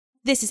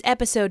This is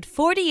episode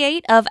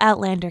 48 of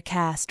Outlander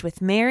Cast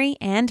with Mary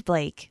and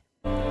Blake.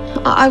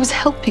 I was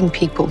helping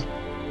people.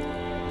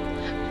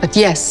 But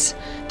yes,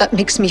 that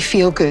makes me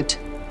feel good.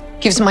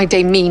 Gives my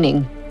day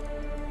meaning.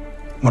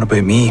 What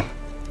about me?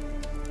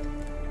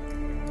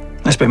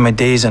 I spend my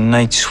days and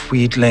nights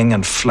wheedling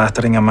and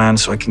flattering a man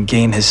so I can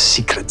gain his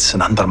secrets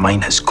and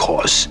undermine his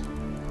cause.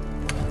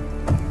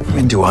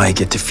 When do I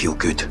get to feel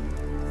good?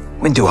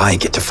 When do I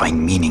get to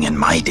find meaning in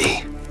my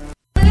day?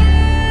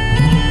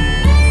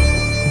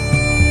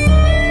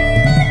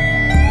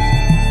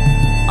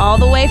 All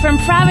the way from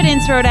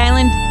Providence, Rhode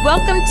Island,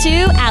 welcome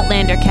to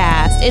Outlander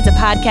Cast. It's a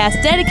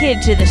podcast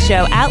dedicated to the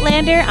show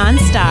Outlander on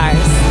Stars.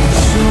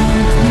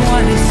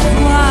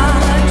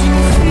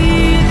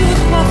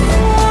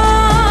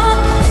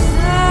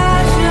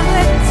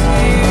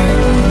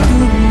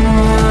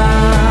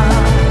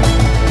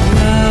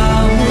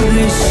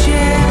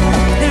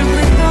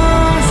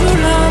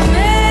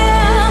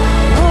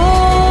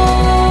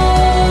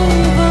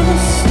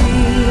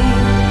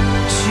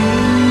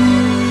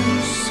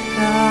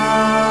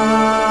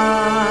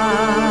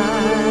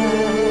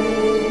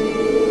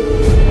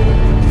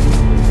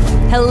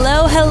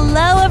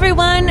 Hello,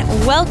 everyone.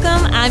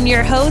 Welcome. I'm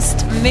your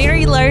host,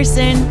 Mary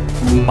Larson.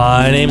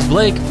 My name's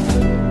Blake,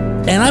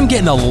 and I'm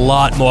getting a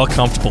lot more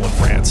comfortable in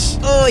France.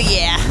 Oh,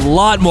 yeah. A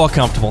lot more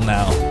comfortable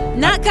now.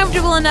 Not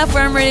comfortable enough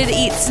where I'm ready to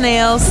eat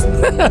snails,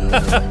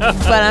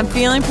 but I'm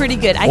feeling pretty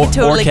good. I can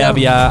totally or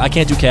caviar. I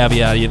can't do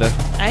caviar either.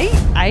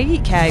 I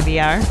eat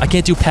caviar. I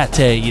can't do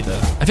pâté either.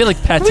 I feel like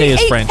pâté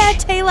is French. We ate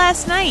pâté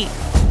last night.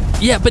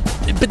 Yeah, but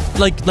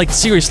like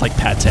serious like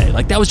pâté.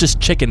 Like that was just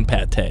chicken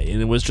pâté,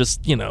 and it was just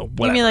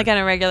whatever. You mean like on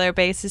a regular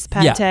basis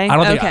pâté? Yeah, I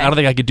don't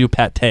think I could do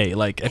pâté.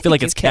 Like I feel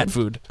like it's cat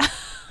food.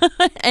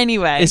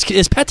 Anyway, is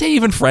pâté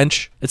even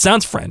French? It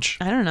sounds French.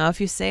 I don't know. If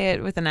you say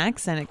it with an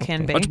accent, it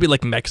can be. Why don't you be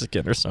like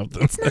Mexican or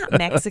something? It's not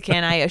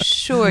Mexican, I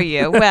assure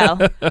you.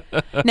 Well,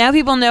 now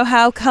people know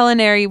how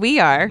culinary we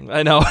are.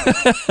 I know.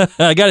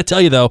 I got to tell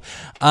you though,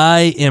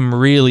 I am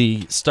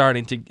really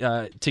starting to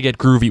get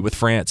groovy with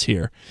France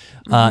here,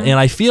 and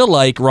I feel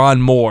like Ron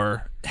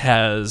Moore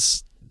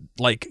has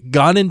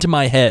gone into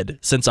my head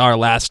since our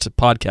last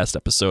podcast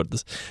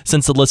episode,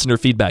 since the listener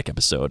feedback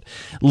episode.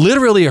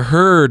 Literally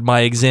heard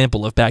my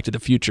example of Back to the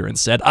Future and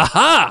said,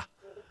 aha,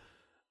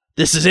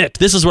 this is it.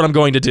 This is what I'm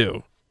going to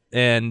do.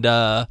 And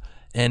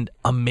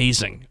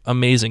amazing,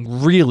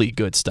 really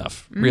good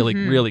stuff.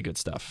 Really good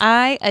stuff.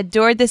 I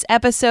adored this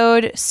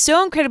episode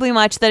so incredibly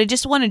much that I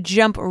just want to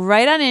jump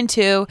right on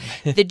into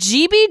the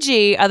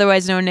GBG,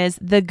 otherwise known as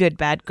the Good,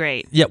 Bad,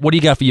 Great. Yeah, what do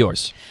you got for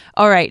yours?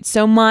 All right,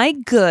 so my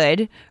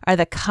good are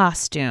the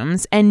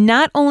costumes, and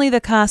not only the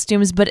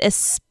costumes, but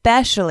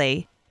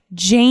especially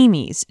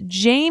Jamie's.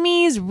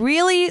 Jamie's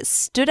really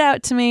stood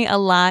out to me a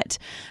lot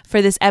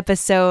for this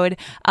episode.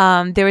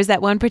 There was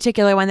that one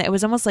particular one that it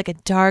was almost like a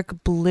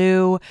dark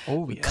blue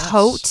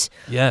coat.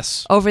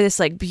 Yes. Over this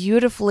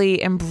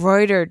beautifully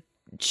embroidered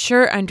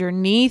shirt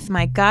underneath.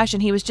 My gosh,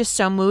 and he was just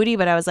so moody,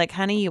 but I was like,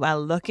 honey, you are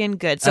looking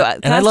good. So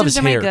and I love his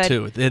hair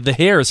too. The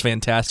hair is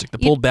fantastic. The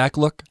pulled back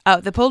look.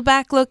 Oh, the pulled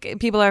back look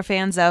people are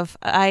fans of.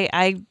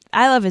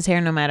 I love his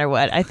hair no matter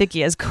what. I think he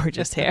has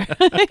gorgeous hair.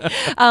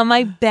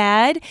 My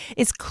bad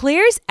is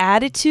Claire's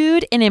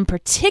attitude, and in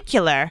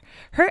particular,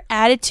 her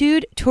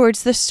attitude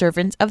towards the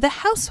servants of the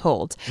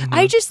household. Mm-hmm.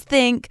 I just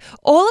think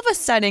all of a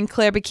sudden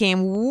Claire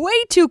became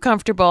way too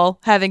comfortable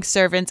having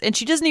servants, and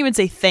she doesn't even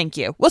say thank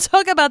you. We'll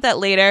talk about that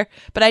later,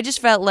 but I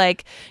just felt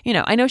like,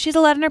 I know she's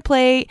a lot on her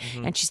plate,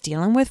 and she's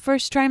dealing with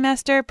first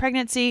trimester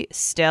pregnancy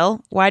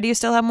still. Why do you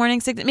still have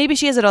morning sickness? Maybe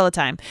she has it all the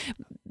time.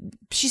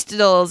 She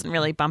still isn't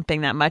really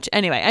bumping that much.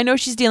 Anyway, I know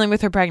she's dealing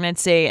with her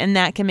pregnancy, and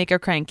that can make her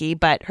cranky,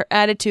 but her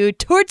attitude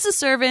towards the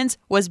servants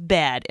was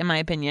bad, in my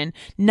opinion.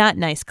 Not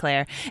nice,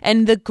 Claire.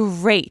 And the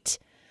great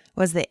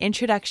was the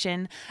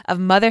introduction of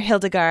Mother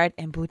Hildegard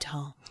and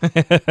Bouton.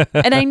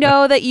 And I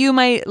know that you,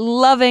 my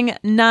loving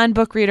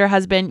non-book reader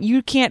husband,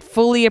 you can't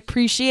fully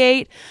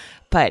appreciate,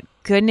 but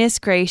goodness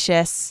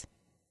gracious,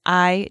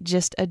 I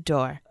just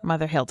adore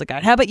Mother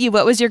Hildegard. How about you?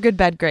 What was your good,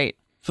 bad, great?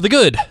 For the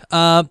good,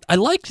 I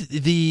liked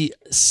the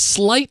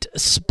slight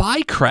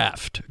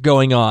spycraft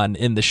going on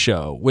in the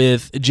show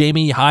with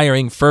Jamie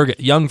hiring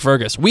young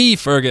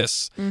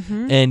Fergus,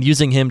 and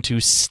using him to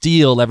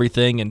steal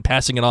everything and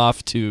passing it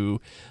off to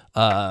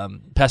Murtaugh,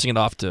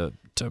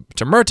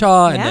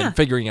 and then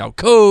figuring out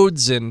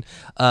codes, and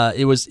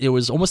it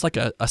was almost like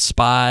a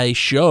spy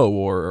show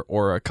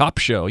or a cop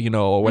show,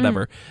 or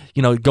whatever,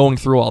 going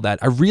through all that.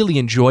 I really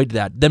enjoyed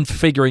that, them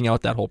figuring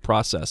out that whole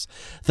process.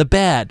 The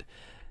bad.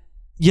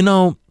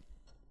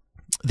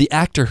 The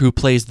actor who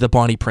plays the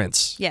Bonnie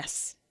Prince.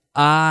 Yes.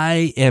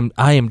 I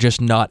am just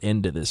not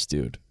into this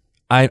dude.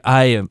 I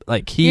am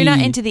like You're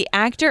not into the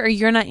actor, or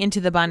you're not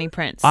into the Bonnie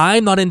Prince?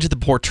 I'm not into the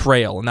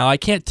portrayal. Now I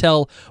can't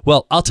tell.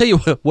 Well, I'll tell you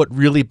what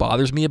really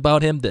bothers me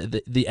about him.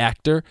 The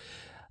actor.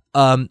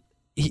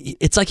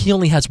 It's like he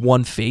only has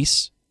one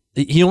face.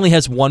 He only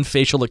has one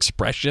facial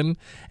expression,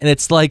 and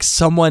it's like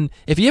someone.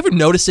 If you ever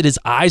notice it, his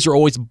eyes are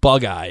always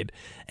bug-eyed,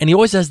 and he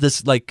always has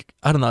this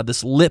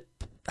this lip.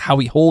 How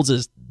he holds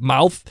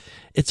mouth.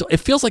 It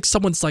feels like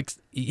someone's like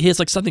he has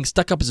like something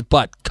stuck up his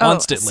butt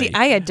constantly. See,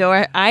 I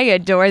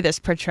adore this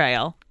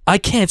portrayal. I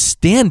can't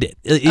stand it.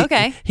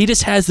 Okay. He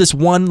just has this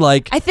one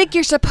like I think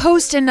you're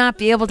supposed to not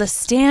be able to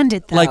stand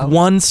it though. like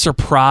one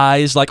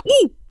surprise like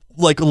ooh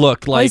like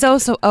look like he's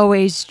also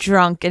always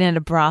drunk and in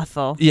a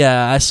brothel.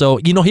 Yeah, so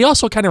he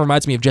also kind of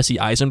reminds me of Jesse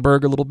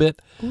Eisenberg a little bit.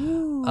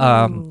 Ooh.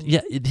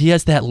 Yeah, he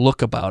has that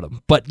look about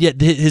him. But yet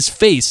his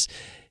face,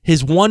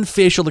 his one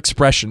facial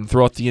expression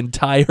throughout the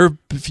entire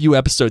few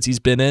episodes he's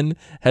been in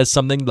has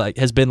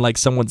been like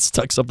someone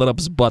stuck something up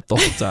his butt the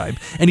whole time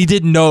and he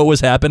didn't know it was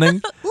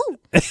happening.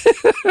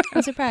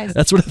 I'm surprised.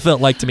 That's what it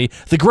felt like to me.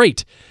 The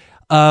Great.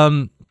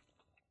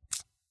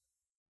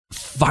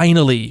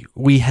 Finally,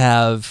 we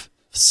have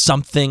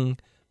something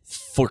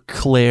for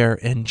Claire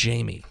and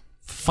Jamie.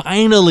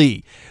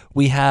 Finally,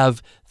 we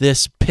have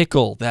this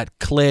pickle that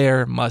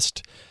Claire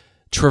must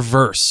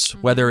traverse,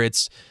 whether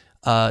it's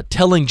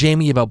telling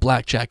Jamie about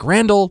Black Jack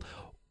Randall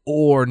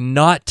or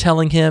not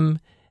telling him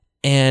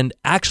and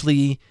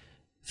actually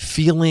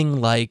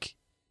feeling like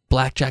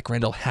Black Jack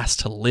Randall has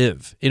to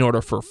live in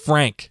order for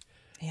Frank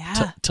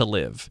to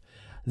live.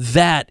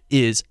 That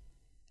is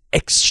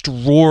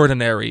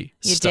extraordinary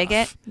stuff. Dig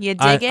it? You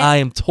dig it? I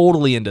am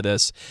totally into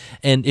this.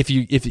 And if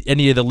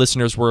any of the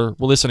listeners were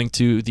listening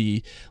to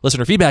the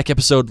listener feedback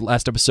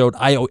last episode,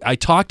 I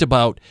talked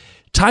about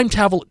time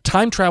travel.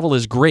 Time travel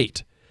is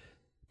great,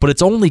 but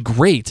it's only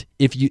great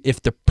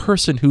if the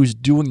person who's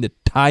doing the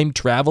time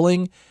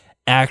traveling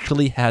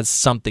actually has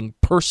something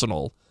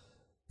personal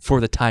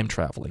for the time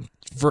traveling.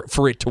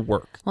 For it to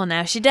work. Well,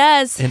 now she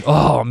does. And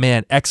oh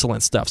man,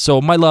 excellent stuff.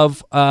 So my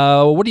love,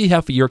 what do you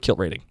have for your kilt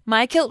rating?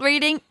 My kilt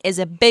rating is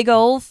a big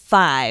old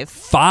 5.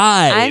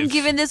 5. I'm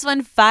giving this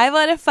one 5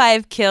 out of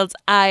 5 kilts.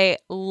 I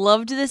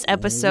loved this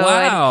episode.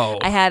 Wow.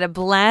 I had a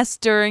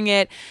blast during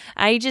it.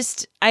 I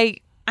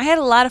had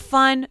a lot of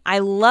fun. I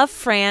love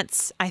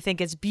France. I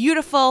think it's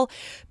beautiful.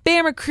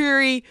 Bear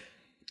McCreary,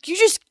 you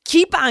just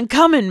keep on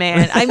coming,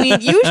 man. I mean,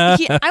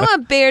 I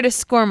want Bear to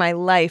score my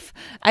life.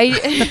 There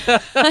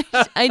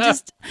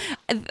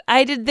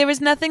was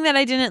nothing that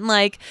I didn't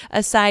like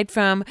aside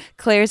from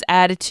Claire's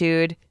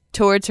attitude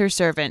towards her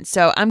servant.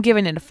 So I'm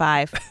giving it a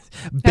 5.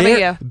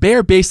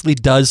 Bear basically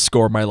does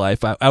score my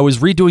life. I was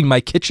redoing my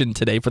kitchen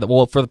today for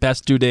the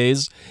past 2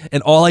 days,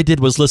 and all I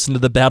did was listen to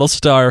the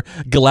Battlestar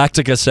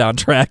Galactica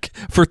soundtrack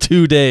for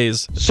 2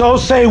 days. So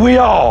say we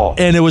all.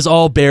 And it was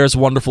all Bear's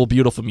wonderful,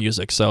 beautiful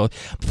music. So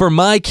for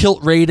my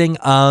kilt rating,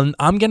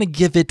 I'm gonna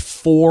give it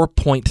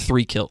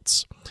 4.3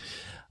 kilts.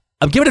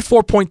 I'm giving it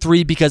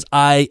 4.3 because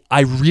I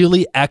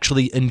really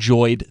actually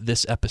enjoyed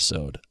this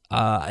episode.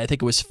 I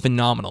think it was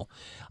phenomenal.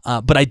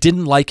 But I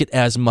didn't like it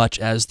as much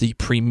as the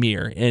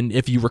premiere. And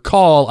if you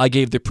recall, I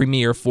gave the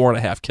premiere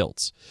 4.5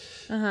 kilts.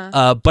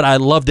 But I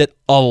loved it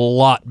a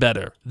lot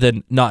better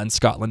than Not in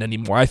Scotland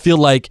Anymore. I feel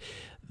like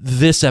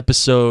this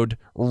episode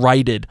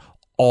righted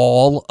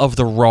all of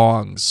the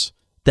wrongs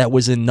that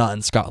was in Not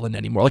in Scotland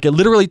Anymore. Like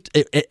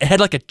it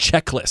had like a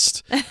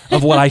checklist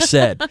of what I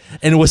said.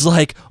 And it was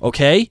like,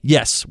 okay,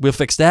 yes, we'll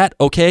fix that.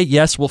 Okay,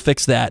 yes, we'll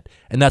fix that.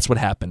 And that's what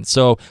happened.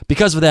 So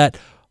because of that,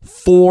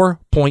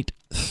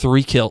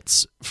 4.3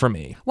 kilts for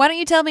me. Why don't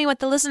you tell me what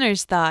the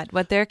listeners thought,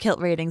 what their kilt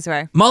ratings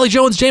were? Molly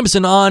Jones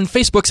Jameson on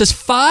Facebook says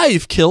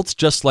 5 kilts,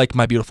 just like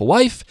my beautiful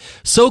wife.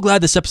 So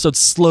glad this episode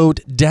slowed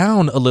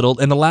down a little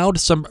and allowed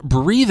some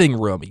breathing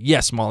room.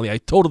 Yes, Molly, I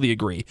totally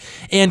agree.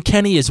 And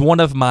Kenny is one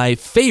of my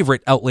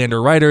favorite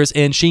Outlander writers,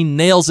 and she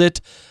nails it.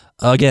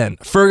 Again,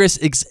 Fergus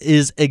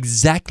is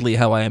exactly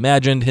how I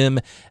imagined him,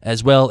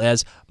 as well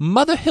as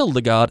Mother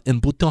Hildegard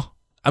and Bouton.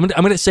 I'm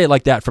gonna say it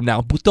like that from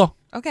now. Bouton.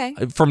 Okay.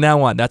 From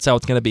now on, that's how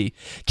it's going to be.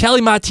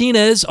 Kelly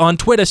Martinez on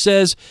Twitter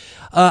says,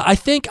 I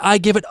think I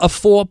give it a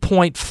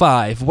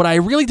 4.5. What I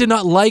really did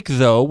not like,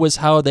 though, was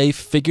how they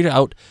figured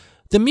out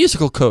the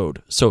musical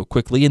code so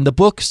quickly. In the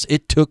books,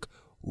 it took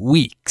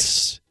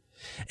weeks.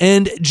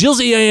 And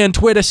Jilzy on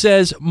Twitter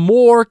says,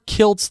 more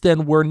kilts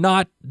than we're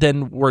not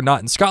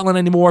in Scotland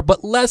Anymore,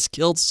 but less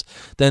kilts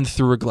than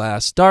Through a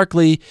Glass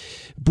Darkly.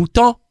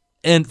 Bouton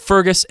and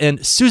Fergus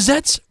and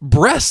Suzette's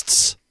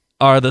breasts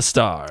are the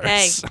stars.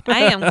 Hey,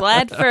 I am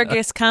glad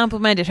Fergus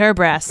complimented her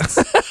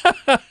breasts.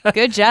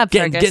 Good job,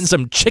 Fergus. Getting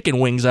some chicken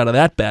wings out of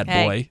that bad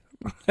boy.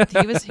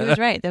 He was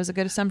right. That was a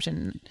good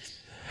assumption.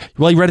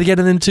 Well, you ready to get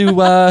into...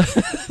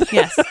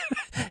 Yes.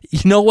 You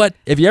know what?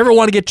 If you ever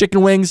want to get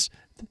chicken wings,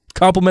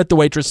 compliment the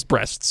waitress'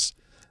 breasts.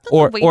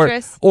 Or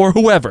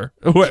whoever.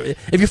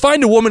 If you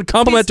find a woman,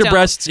 compliment her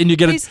breasts and you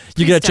get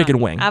a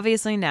chicken wing.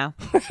 Obviously, no.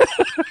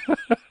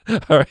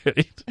 All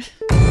right.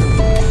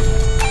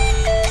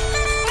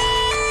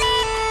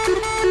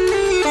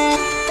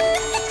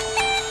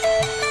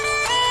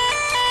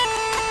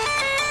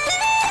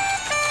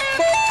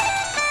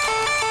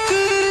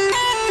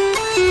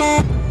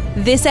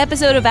 This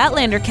episode of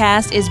Outlander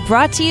Cast is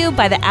brought to you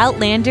by the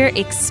Outlander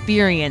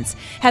Experience.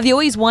 Have you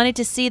always wanted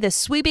to see the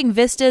sweeping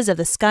vistas of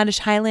the Scottish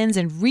Highlands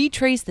and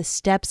retrace the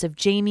steps of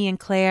Jamie and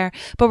Claire,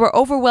 but were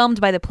overwhelmed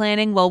by the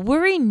planning? Well,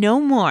 worry no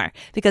more,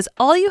 because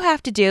all you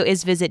have to do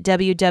is visit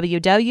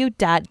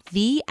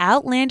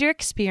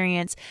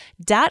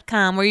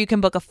www.theoutlanderexperience.com, where you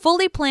can book a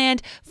fully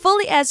planned,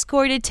 fully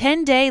escorted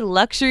 10-day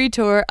luxury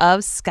tour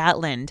of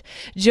Scotland.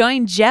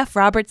 Join Jeff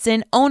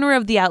Robertson, owner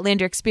of the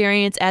Outlander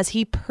Experience, as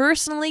he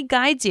personally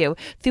guides you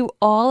through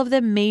all of the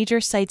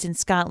major sites in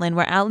Scotland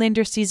where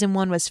Outlander Season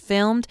 1 was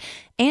filmed,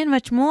 and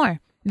much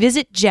more.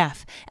 Visit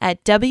Jeff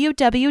at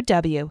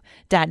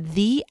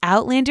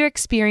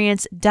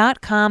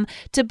www.theoutlanderexperience.com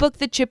to book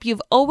the trip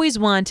you've always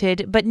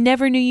wanted but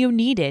never knew you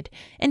needed.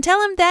 And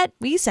tell him that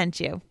we sent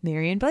you,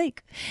 Marion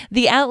Blake.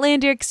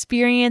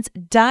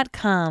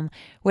 Theoutlanderexperience.com,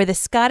 where the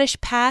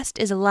Scottish past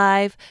is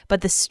alive,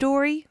 but the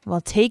story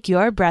will take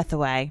your breath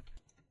away.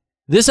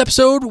 This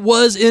episode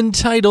was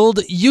entitled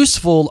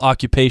Useful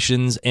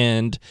Occupations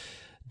and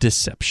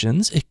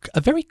Deceptions.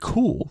 A very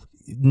cool,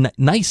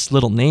 nice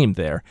little name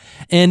there.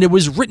 And it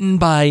was written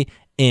by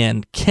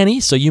Anne Kenny,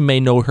 so you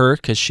may know her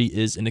because she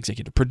is an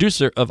executive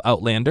producer of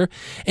Outlander.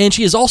 And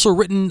she has also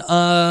written,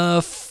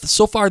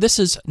 so far, this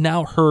is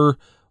now her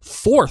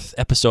fourth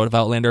episode of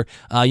Outlander.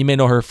 You may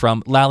know her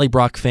from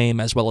Lallybroch fame,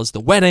 as well as The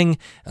Wedding,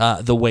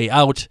 The Way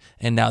Out,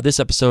 and now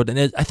this episode.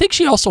 And I think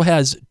she also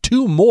has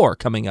two more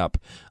coming up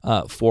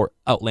for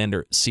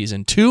Outlander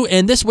Season 2.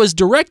 And this was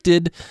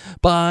directed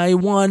by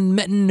one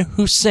Metin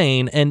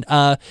Hussein. And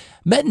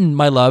Metin,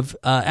 my love,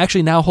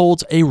 actually now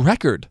holds a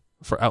record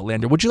for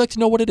Outlander. Would you like to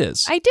know what it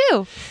is? I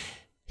do.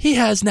 He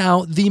has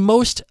now the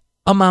most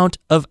amount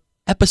of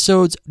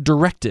episodes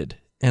directed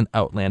in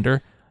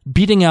Outlander,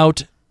 beating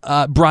out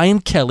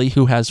Brian Kelly,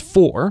 who has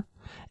 4,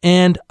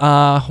 and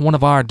one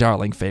of our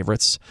darling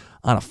favorites,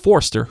 Anna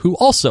Forster, who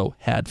also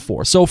had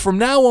 4. So from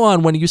now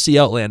on, when you see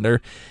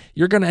Outlander,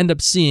 you're going to end up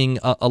seeing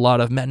a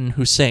lot of Metin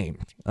Hussein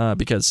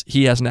because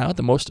he has now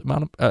the most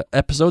amount of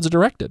episodes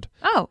directed.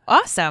 Oh,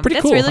 awesome. Pretty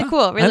That's cool, really huh?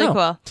 cool. Really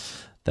cool.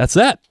 That's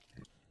that.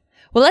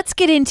 Well, let's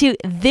get into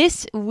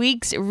this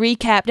week's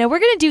recap. Now, we're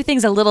going to do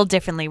things a little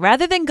differently.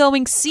 Rather than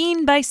going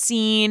scene by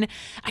scene,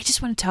 I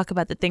just want to talk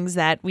about the things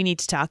that we need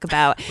to talk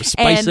about. We're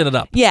spicing it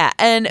up. Yeah,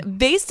 and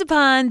based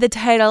upon the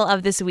title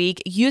of this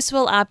week,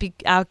 Useful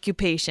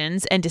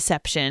Occupations and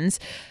Deceptions,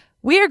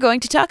 we are going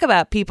to talk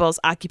about people's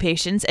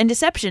occupations and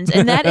deceptions,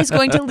 and that is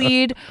going to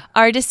lead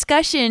our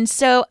discussion.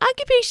 So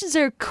occupations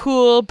are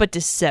cool, but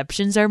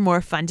deceptions are more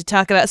fun to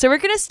talk about. So we're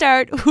going to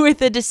start with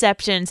the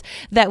deceptions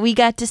that we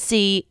got to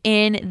see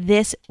in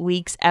this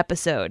week's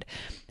episode.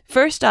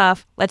 First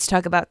off, let's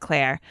talk about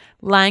Claire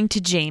lying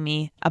to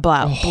Jamie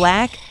about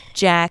Black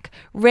Jack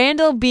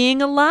Randall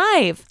being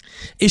alive.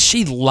 Is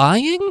she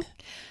lying?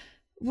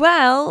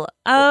 Well,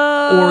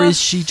 or is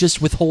she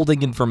just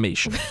withholding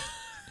information?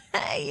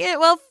 Yeah,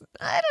 well,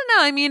 I don't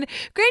know. I mean,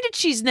 granted,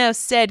 she's now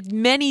said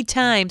many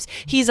times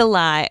he's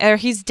alive or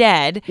he's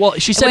dead. Well,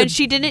 she said when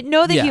she didn't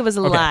know that he was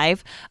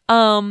alive.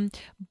 Okay.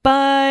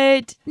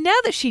 But now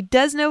that she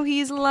does know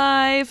he's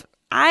alive,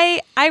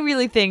 I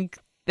really think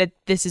that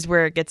this is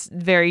where it gets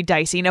very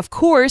dicey. And of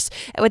course,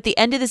 at the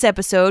end of this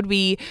episode,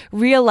 we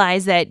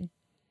realize that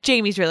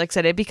Jamie's really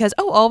excited because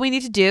all we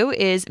need to do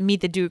is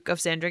meet the Duke of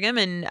Sandringham,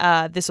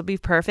 and this will be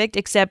perfect.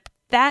 Except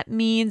that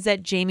means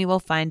that Jamie will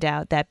find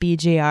out that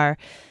BJR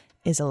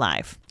is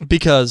alive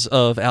because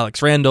of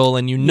Alex Randall,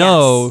 and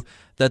know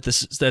that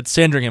that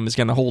Sandringham is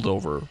going to hold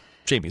over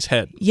Jamie's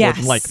head, more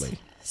than likely.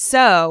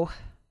 So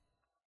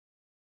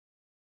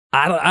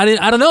I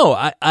don't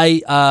know.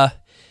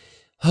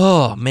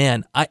 Oh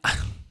man, I'm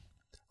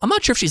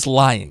not sure if she's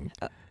lying.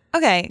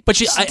 Okay, but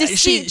she's at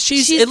least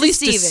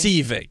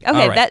deceiving.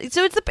 Okay, right.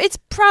 So it's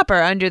proper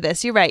under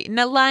this. You're right.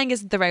 No, lying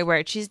isn't the right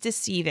word. She's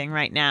deceiving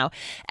right now,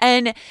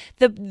 and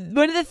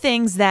one of the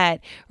things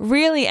that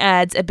really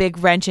adds a big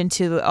wrench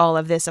into all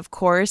of this, of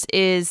course,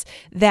 is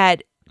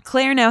that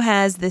Claire now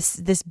has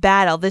this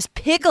battle, this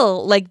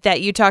pickle, like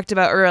that you talked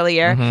about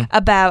earlier,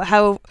 about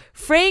how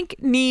Frank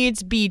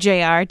needs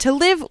BJR to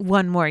live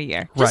one more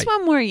year. Just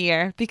one more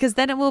year, because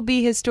then it will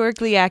be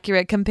historically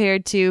accurate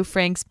compared to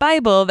Frank's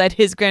Bible that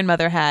his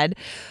grandmother had.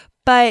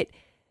 But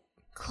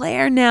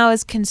Claire now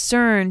is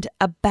concerned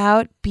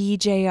about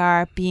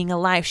BJR being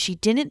alive. She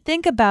didn't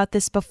think about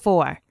this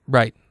before.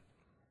 Right.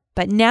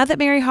 But now that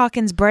Mary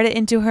Hawkins brought it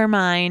into her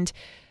mind,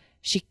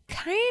 she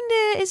kind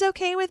of is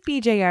okay with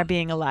BJR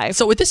being alive.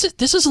 So this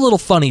is a little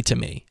funny to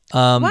me.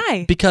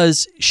 Why?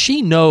 Because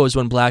she knows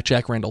when Black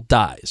Jack Randall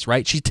dies,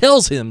 right? She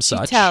tells him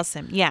such. She tells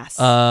him, yes.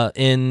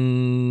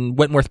 In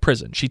Wentworth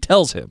Prison. She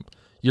tells him,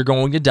 you're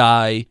going to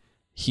die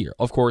here.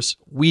 Of course,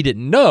 we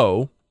didn't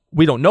know.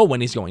 We don't know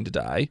when he's going to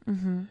die.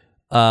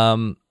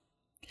 Mm-hmm.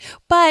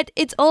 But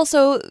it's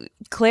also,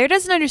 Claire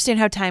doesn't understand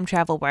how time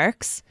travel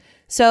works.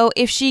 So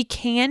if she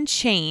can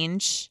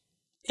change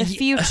the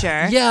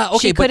future,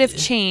 she could have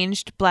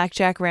changed Black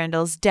Jack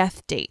Randall's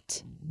death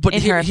date. But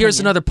here's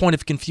another point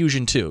of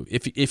confusion too.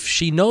 If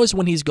she knows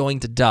when he's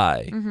going to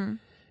die,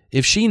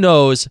 if she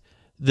knows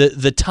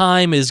the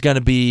time is going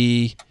to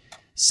be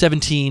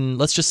 17.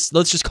 Let's just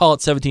call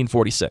it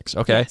 1746.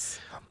 Okay. Yes.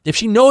 If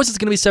she knows it's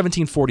going to be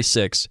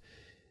 1746,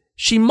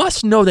 she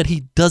must know that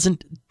he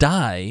doesn't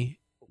die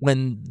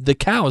when the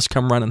cows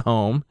come running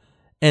home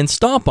and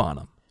stomp on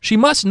him. She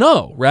must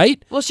know,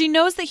 right? Well, she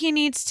knows that he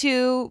needs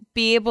to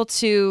be able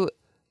to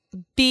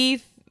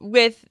be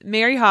with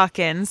Mary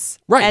Hawkins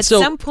at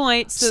some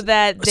point so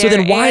that So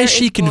then why is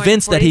she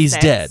convinced that he's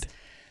dead?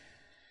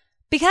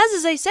 Because,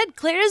 as I said,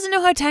 Claire doesn't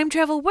know how time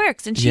travel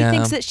works, and she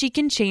thinks that she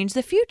can change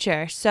the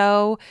future.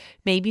 So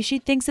maybe she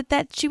thinks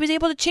that she was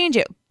able to change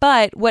it.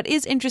 But what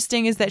is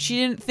interesting is that she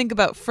didn't think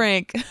about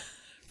Frank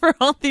for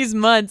all these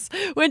months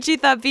when she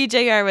thought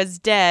BJR was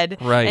dead.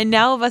 Right. And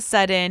now all of a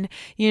sudden,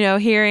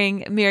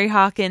 hearing Mary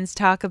Hawkins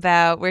talk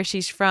about where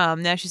she's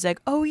from, now she's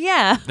like, oh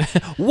yeah.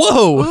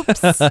 Whoa.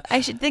 Oops.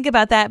 I should think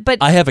about that. But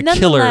I have a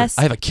killer nonetheless,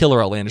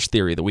 outlandish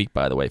theory of the week,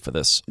 by the way, for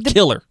this.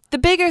 Killer. The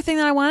bigger thing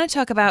that I want to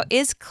talk about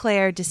is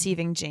Claire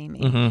deceiving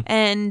Jamie,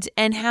 and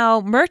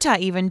how Murtaugh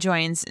even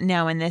joins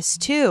now in this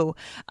too.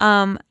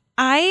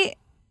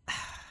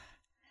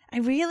 I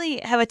really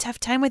have a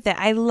tough time with it.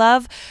 I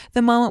love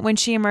the moment when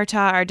she and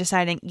Murtaugh are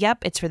deciding,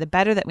 yep, it's for the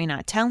better that we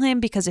not tell him,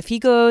 because if he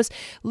goes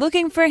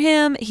looking for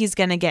him, he's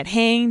going to get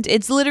hanged.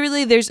 It's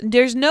literally,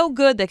 there's no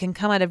good that can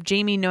come out of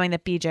Jamie knowing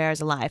that BJR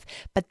is alive.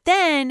 But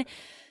then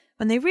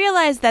when they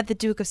realize that the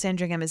Duke of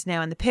Sandringham is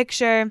now in the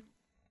picture,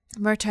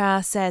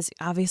 Murtaugh says,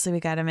 obviously we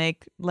got to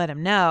let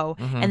him know.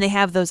 And they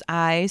have those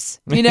eyes,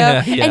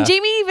 Yeah. And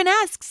Jamie even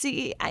asks,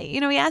 he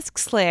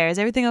asks Claire, is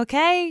everything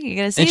okay? You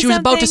going to say something? And she was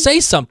about to say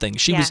something.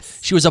 She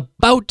Yes. was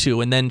about to,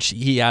 and then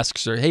he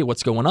asks her, hey,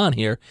 what's going on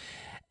here?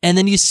 And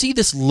then you see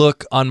this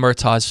look on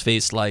Murtaugh's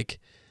face like,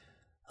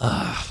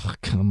 oh,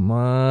 come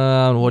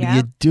on, what are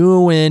you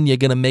doing? You're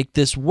going to make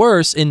this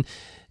worse. And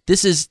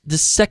this is the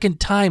second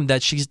time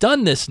that she's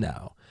done this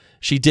now.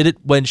 She did it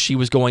when she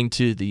was going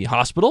to the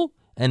hospital,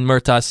 and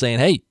Murtaugh's saying,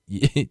 hey,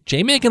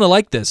 Jamie ain't going to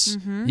like this.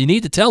 You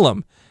need to tell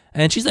him.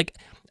 And she's like,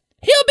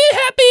 he'll be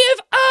happy if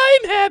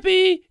I'm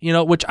happy.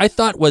 Which I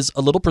thought was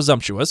a little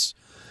presumptuous.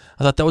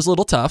 I thought that was a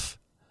little tough.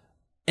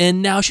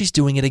 And now she's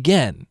doing it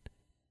again.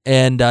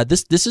 And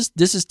this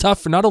is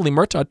tough for not only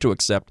Murtaugh to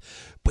accept,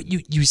 but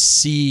you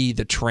see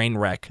the train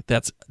wreck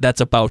that's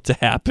about to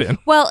happen.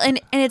 Well, and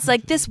it's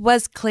like this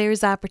was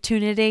Claire's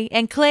opportunity,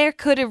 and Claire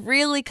could have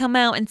really come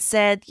out and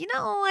said,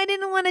 I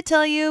didn't want to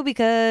tell you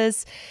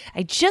because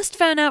I just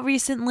found out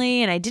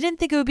recently, and I didn't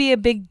think it would be a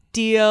big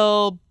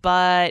deal,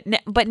 but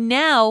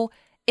now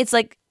it's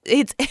like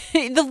it's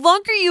the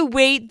longer you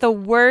wait, the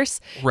worse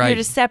your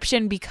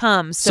deception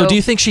becomes. So do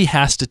you think she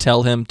has to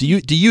tell him? Do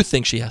you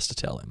think she has to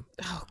tell him?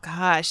 Oh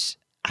gosh,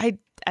 I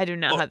don't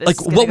know how this. Like,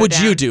 is gonna what go would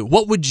down. you do?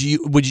 What would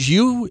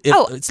you?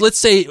 If, let's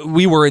say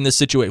we were in this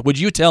situation. Would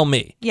you tell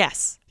me?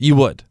 Yes. You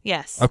would.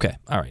 Yes. Okay.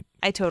 All right.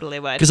 I totally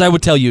would. Because I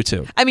would tell you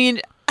too. I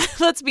mean,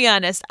 let's be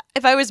honest.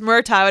 If I was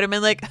Murtaugh, I would have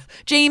been like,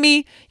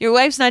 Jamie, your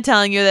wife's not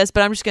telling you this,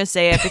 but I'm just going to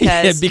say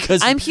it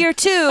because I'm here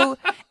too.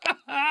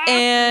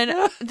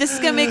 And this is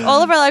going to make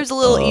all of our lives a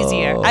little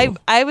easier.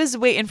 I was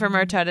waiting for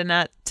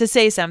Murtaugh to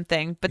say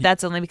something, but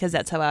that's only because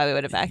that's how I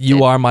would have acted.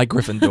 You are my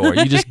Gryffindor.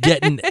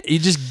 You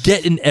just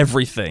get in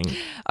everything.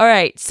 All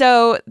right.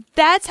 So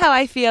that's how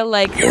I feel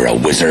like. You're a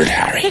wizard,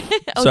 Harry.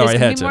 Oh, Sorry, there's I going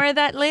had to be to. more of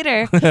that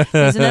later.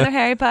 There's another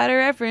Harry Potter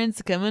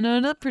reference coming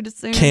on up pretty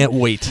soon. Can't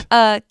wait.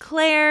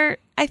 Claire,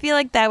 I feel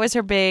like that was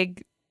her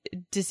big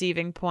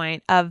deceiving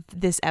point of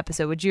this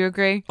episode. Would you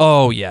agree?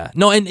 Oh, yeah.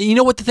 No, and you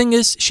know what the thing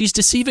is? She's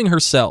deceiving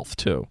herself,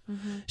 too.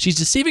 She's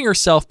deceiving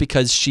herself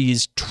because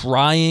she's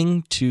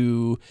trying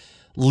to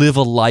live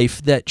a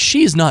life that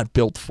she's not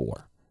built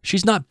for.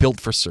 She's not built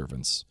for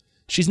servants.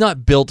 She's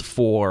not built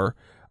for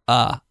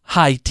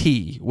high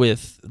tea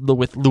with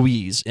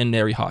Louise and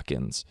Mary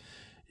Hawkins.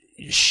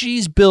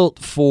 She's built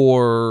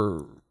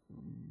for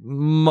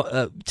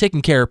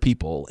taking care of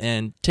people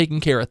and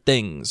taking care of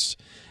things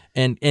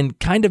and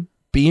kind of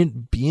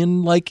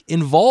being like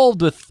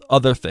involved with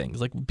other things,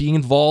 like being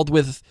involved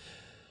with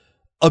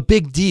a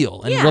big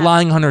deal and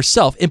relying on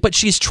herself. But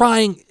she's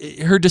trying,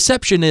 her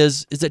deception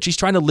is that she's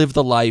trying to live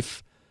the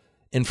life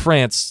in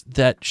France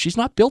that she's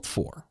not built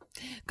for.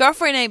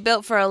 Girlfriend ain't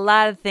built for a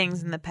lot of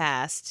things in the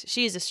past.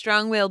 She's a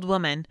strong-willed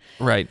woman.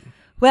 Right.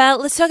 Well,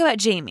 let's talk about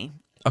Jamie.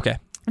 Okay.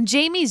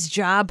 Jamie's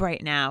job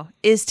right now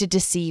is to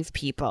deceive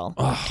people.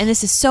 And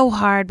this is so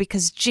hard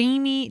because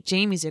Jamie's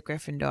a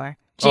Gryffindor.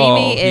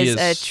 Jamie is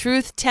a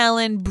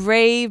truth-telling,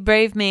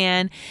 brave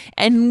man,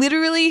 and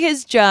literally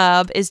his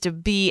job is to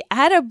be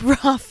at a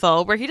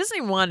brothel where he doesn't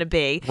even want to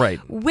be, right,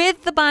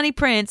 with the Bonnie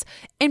Prince,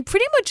 and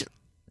pretty much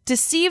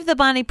deceive the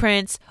Bonnie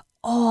Prince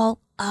all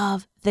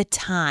of the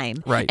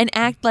time, right, and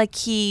act like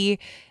he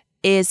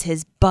is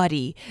his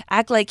buddy,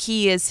 act like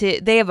he is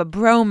they have a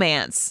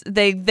bromance.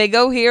 They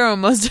go here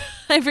almost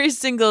every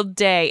single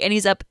day, and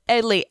he's up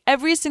late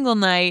every single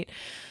night,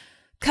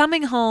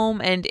 coming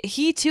home, and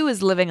he too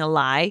is living a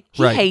lie.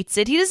 He hates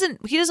it. He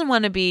doesn't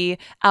want to be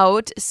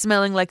out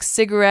smelling like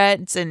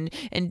cigarettes and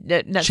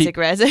not cheap,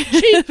 cigarettes,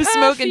 cheap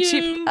smoking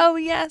cheap. Oh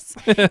yes,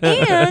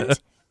 and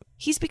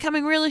he's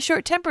becoming really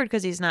short-tempered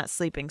because he's not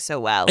sleeping so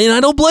well. And I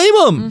don't blame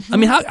him. I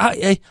mean,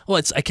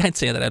 I can't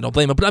say that I don't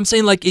blame him, but I'm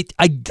saying like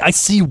I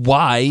see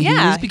why he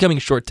is becoming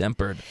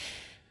short-tempered.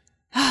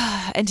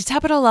 And to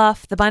top it all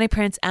off, the Bonnie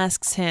Prince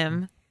asks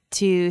him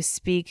to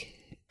speak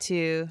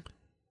to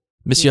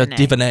Monsieur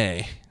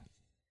Divanet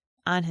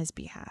on his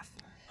behalf.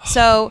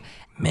 So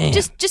man,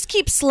 just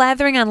keep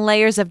slathering on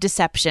layers of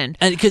deception.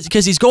 And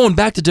because he's going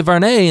back to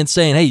Duvernay and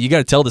saying, "Hey, you got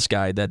to tell this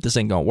guy that this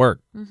ain't gonna work."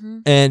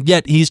 And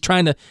yet he's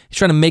trying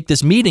to make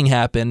this meeting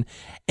happen,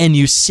 and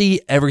you see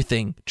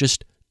everything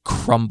just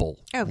crumble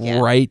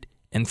right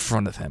in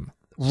front of him.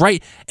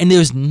 Right, and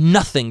there's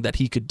nothing that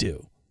he could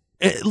do.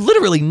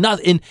 Literally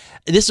nothing. And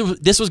this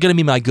was going to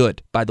be my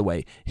good, by the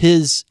way.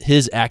 His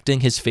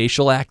acting, his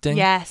facial acting.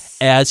 Yes.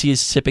 As he is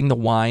sipping the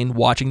wine,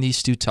 watching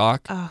these two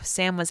talk. Oh,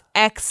 Sam was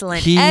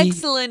excellent. He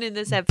excellent in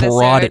this episode.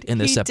 Brought it in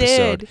this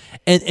episode.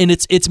 And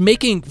it's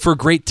making for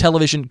great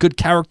television, good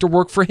character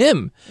work for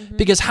him.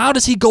 Because how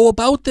does he go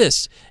about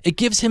this? It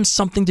gives him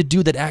something to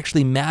do that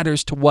actually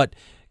matters to what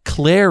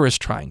Claire is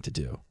trying to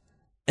do.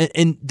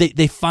 And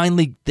they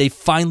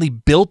finally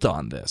built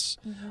on this,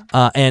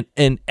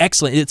 and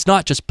excellent. It's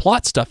not just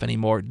plot stuff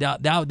anymore.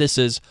 Now this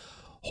is,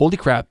 holy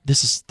crap,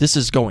 this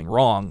is going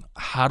wrong.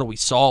 How do we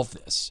solve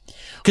this?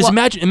 Because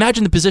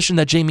imagine the position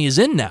that Jamie is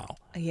in now.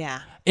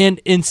 Yeah.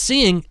 And in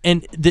seeing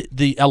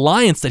the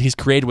alliance that he's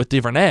created with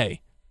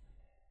Duvernay,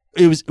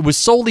 it was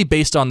solely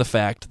based on the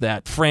fact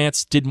that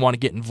France didn't want to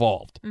get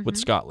involved with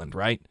Scotland,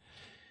 right?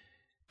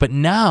 But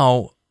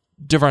now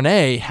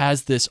Duvernay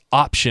has this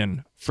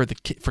option for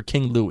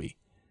King Louis.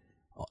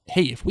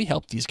 Hey, if we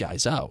help these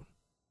guys out,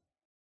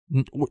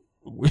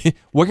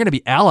 we're going to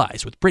be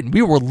allies with Britain.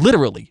 We will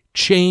literally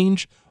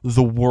change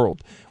the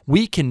world.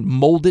 We can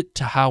mold it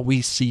to how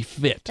we see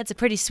fit. That's a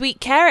pretty sweet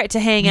carrot to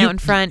hang out in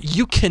front.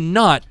 You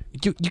cannot.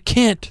 You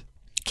can't.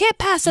 Can't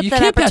pass up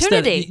that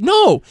opportunity.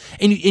 No,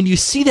 and you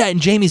see that in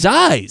Jamie's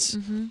eyes.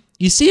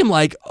 You see him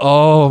like,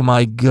 oh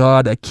my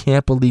God, I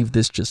can't believe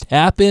this just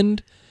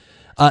happened.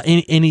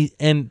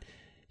 And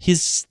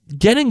he's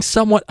getting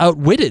somewhat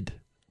outwitted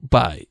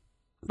by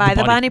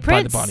the Bonnie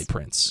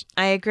Prince.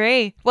 I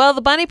agree. Well,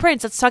 the Bonnie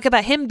Prince, let's talk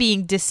about him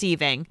being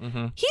deceiving.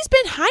 He's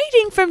been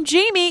hiding from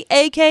Jamie,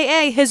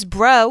 a.k.a. his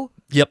bro.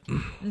 Yep.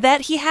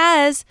 That he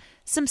has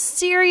some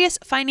serious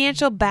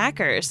financial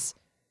backers.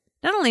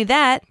 Not only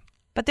that,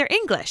 but they're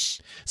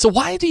English. So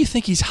why do you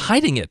think he's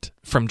hiding it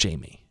from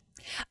Jamie?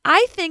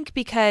 I think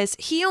because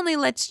he only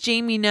lets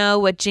Jamie know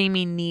what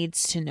Jamie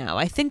needs to know.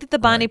 I think that the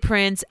Bonnie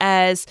Prince,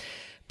 as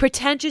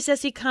pretentious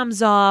as he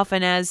comes off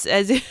and as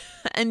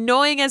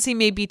annoying as he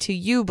may be to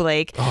you,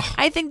 Blake,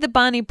 I think the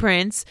Bonnie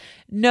Prince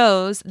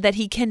knows that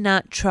he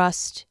cannot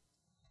trust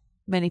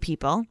many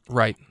people.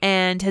 Right.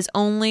 And has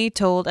only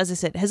told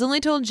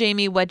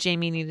Jamie what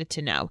Jamie needed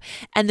to know.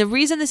 And the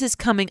reason this is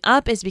coming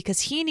up is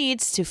because he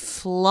needs to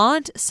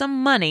flaunt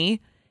some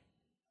money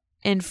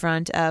in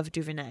front of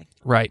Duvernay.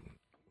 Right.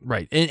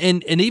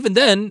 And even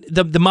then,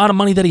 the amount of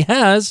money that he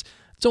has,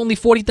 it's only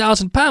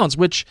 £40,000,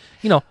 which,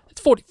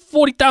 it's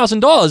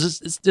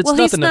 $40,000. It's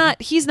nothing.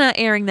 He's not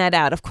airing that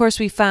out. Of course,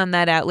 we found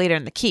that out later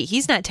in the key.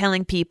 He's not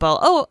telling people,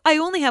 "Oh, I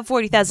only have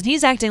 $40,000."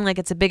 He's acting like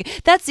it's a big.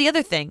 That's the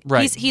other thing.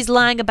 Right. He's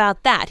lying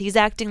about that. He's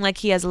acting like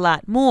he has a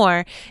lot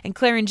more. And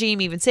Claire and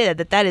Jamie even say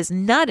that is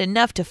not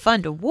enough to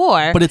fund a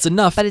war. But it's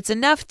enough. But it's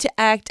enough to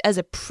act as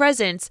a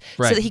presence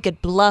so that he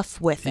could bluff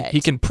with it.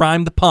 He can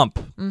prime the pump.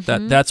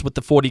 That's what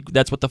the 40.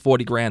 That's what the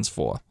 40 grand's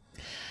for.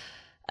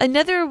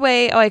 Another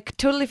way, I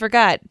totally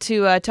forgot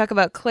to talk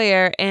about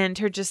Claire and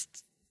her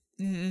just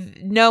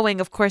knowing,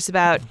 of course,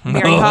 about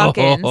Mary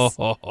Hawkins.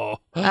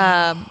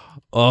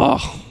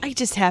 I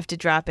just have to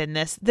drop in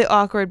this. The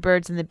awkward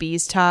birds and the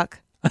bees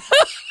talk.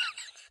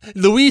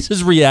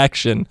 Louise's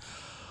reaction.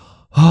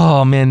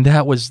 Oh, man,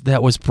 that was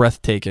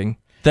breathtaking.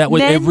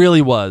 It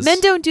really was.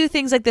 Men don't do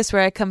things like this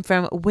where I come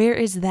from. Where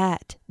is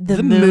that?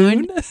 The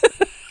moon?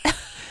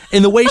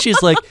 And the way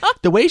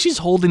she's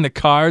holding the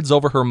cards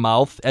over her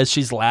mouth as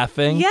she's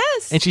laughing.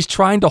 Yes. And she's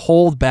trying to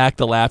hold back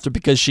the laughter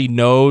because she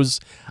knows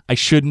I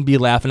shouldn't be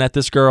laughing at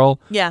this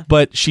girl. Yeah.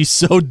 But she's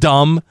so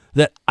dumb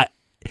that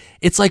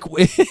it's like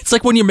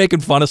when you're making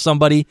fun of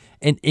somebody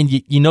and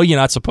you know you're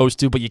not supposed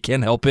to, but you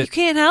can't help it. You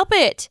can't help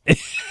it.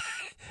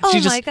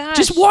 My gosh.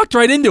 Just walked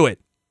right into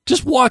it.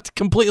 Just walked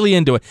completely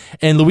into it.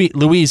 And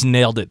Louise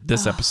nailed it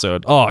this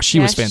episode. Oh, she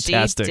was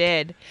fantastic. She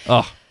did.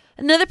 Oh.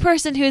 Another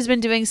person who's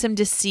been doing some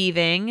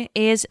deceiving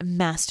is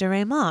Master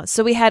Raymond.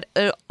 So we had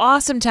an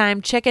awesome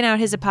time checking out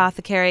his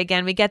apothecary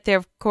again. We get there,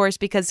 of course,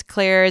 because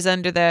Claire is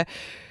under the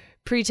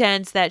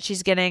pretense that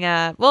she's getting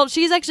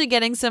she's actually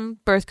getting some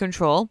birth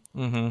control.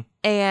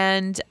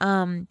 And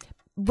the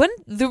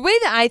way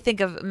that I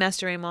think of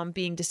Master Raymond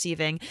being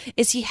deceiving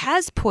is he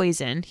has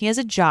poison. He has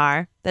a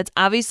jar that's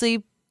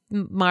obviously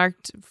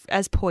marked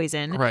as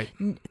poison. Right.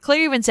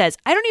 Claire even says,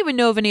 I don't even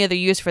know of any other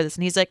use for this.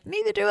 And he's like,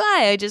 neither do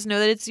I just know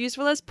that it's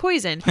useful as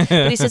poison.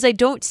 But he says, I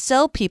don't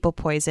sell people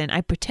poison.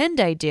 I pretend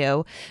I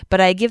do,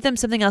 but I give them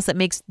something else that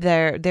makes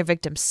their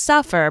victims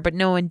suffer, but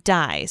no one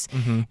dies.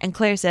 And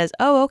Claire says,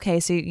 oh, okay,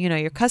 so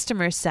your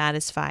customer is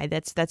satisfied.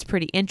 That's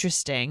pretty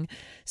interesting.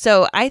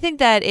 So I think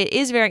that it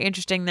is very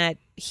interesting that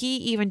he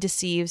even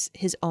deceives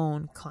his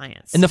own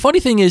clients. And the funny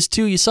thing is,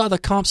 too, you saw the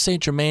Comte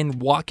Saint-Germain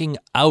walking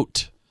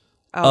out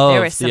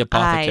there of the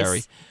apothecary.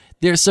 Eyes.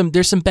 There's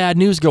some bad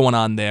news going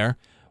on there.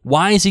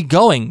 Why is he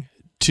going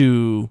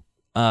to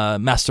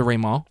Master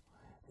Raymond?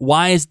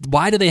 Why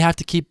do they have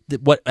to keep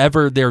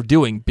whatever they're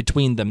doing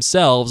between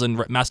themselves?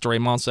 And Master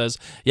Raymond says,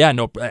 "Yeah,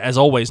 no, as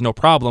always, no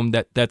problem.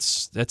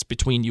 That's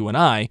between you and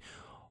I."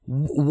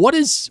 What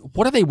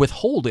are they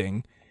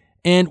withholding?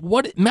 And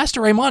what Master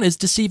Raymond is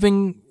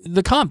deceiving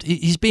the Comte.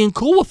 He's being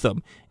cool with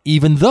them,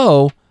 even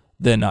though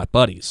they're not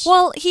buddies.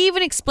 Well, he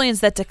even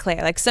explains that to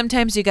Claire. Like,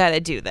 sometimes you got to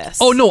do this.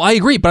 Oh, no, I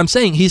agree. But I'm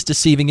saying he's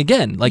deceiving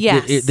again. Like,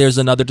 yes. There's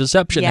another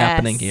deception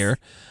happening here.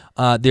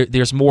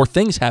 There's more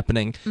things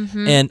happening.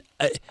 And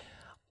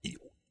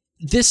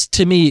this,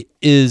 to me,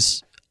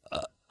 is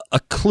a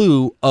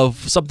clue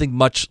of something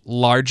much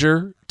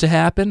larger to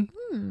happen.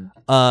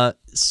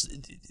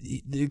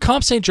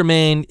 Comte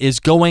Saint-Germain is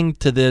going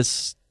to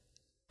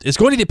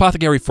the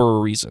apothecary for a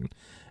reason.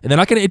 And they're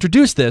not going to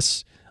introduce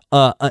this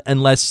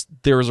unless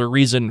there is a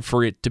reason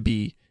for it to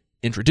be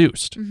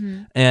introduced.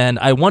 And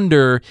I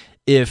wonder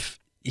if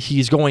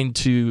he's going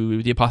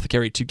to the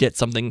apothecary to get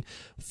something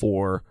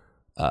for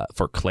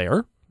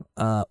Claire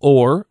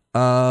or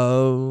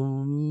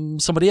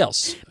somebody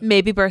else.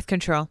 Maybe birth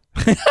control.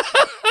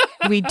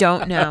 We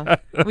don't know.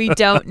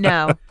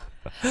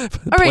 All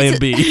Plan right,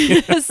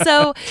 B.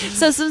 so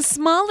some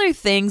smaller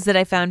things that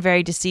I found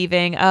very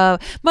deceiving.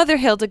 Mother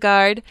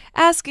Hildegard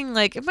asking,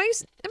 like, should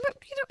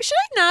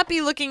I not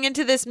be looking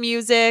into this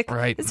music?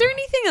 Right. Is there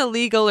anything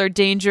illegal or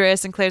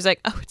dangerous? And Claire's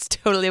like, oh, it's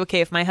totally okay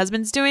if my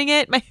husband's doing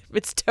it.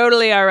 It's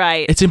totally all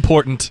right. It's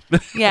important.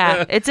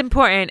 Yeah, it's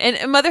important.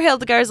 And Mother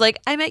Hildegard's like,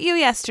 I met you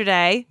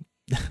yesterday.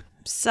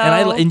 So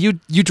and you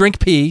drink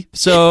pee,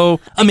 so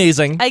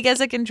amazing. I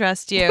guess I can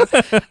trust you.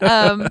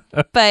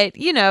 But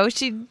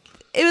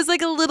it was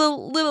like a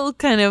little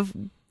kind of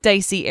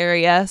dicey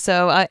area,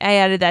 so I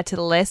added that to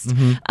the list.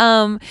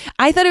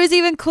 I thought it was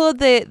even cool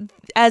that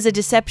as a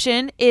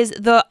deception is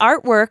the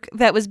artwork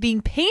that was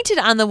being painted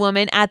on the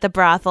woman at the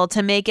brothel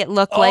to make it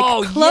look like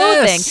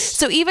clothing. Yes.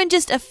 So even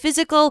just a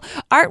physical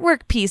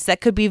artwork piece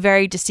that could be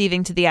very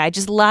deceiving to the eye.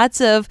 Just lots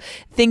of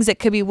things that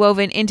could be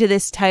woven into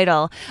this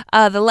title.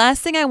 The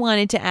last thing I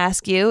wanted to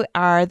ask you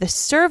are the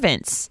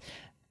servants.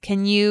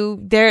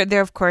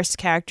 They're of course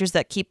characters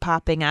that keep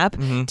popping up.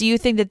 Do you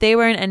think that they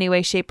were in any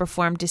way, shape, or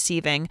form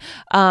deceiving?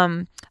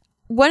 One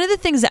of the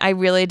things that I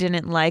really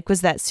didn't like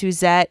was that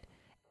Suzette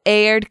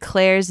aired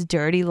Claire's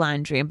dirty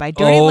laundry. And by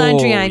dirty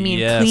laundry, I mean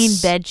clean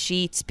bed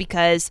sheets,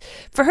 because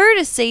for her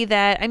to say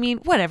that, I mean,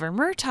 whatever.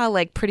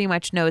 Murtaugh pretty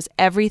much knows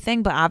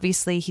everything, but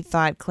obviously he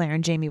thought Claire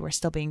and Jamie were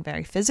still being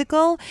very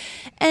physical.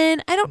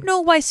 And I don't know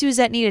why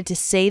Suzette needed to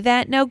say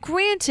that. Now,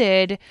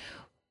 granted,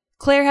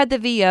 Claire had the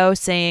VO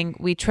saying,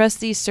 we trust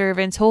these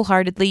servants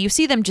wholeheartedly. You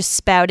see them just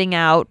spouting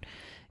out,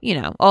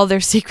 all their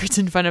secrets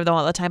in front of them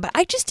all the time. But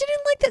I just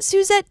didn't like that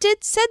Suzette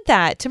said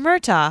that to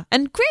Murtaugh.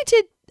 And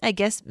granted, I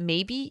guess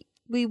maybe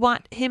we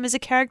want him as a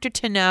character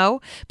to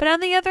know. But on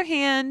the other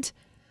hand,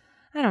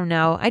 I don't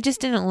know. I just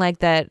didn't like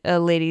that a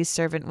lady's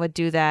servant would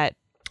do that.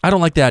 I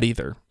don't like that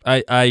either.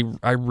 I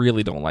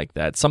really don't like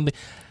that. It's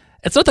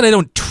not that I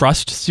don't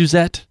trust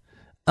Suzette.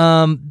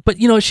 But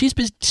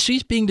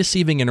she's being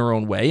deceiving in her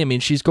own way. I mean,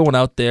 she's going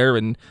out there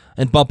and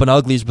bumping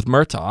uglies with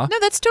Murtaugh. No,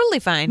 that's totally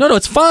fine. No,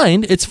 it's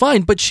fine. It's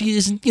fine. But she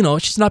isn't.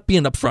 She's not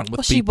being upfront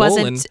with people. She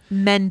wasn't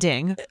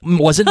mending.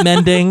 Wasn't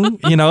mending.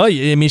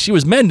 I mean, she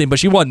was mending, but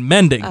she wasn't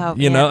mending. Oh,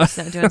 yeah, she's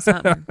not doing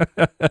something.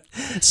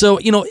 So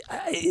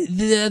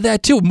that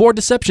too. More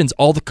deceptions.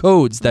 All the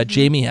codes that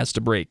Jamie has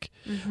to break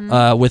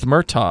with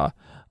Murtaugh.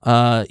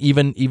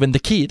 Even the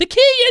key. The key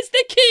is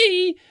the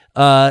key.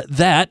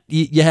 That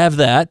you have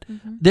that.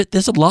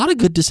 There's a lot of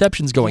good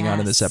deceptions going on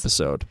in this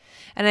episode.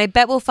 And I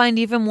bet we'll find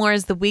even more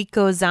as the week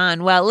goes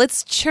on. Well,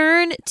 let's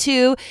turn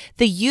to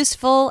the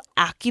useful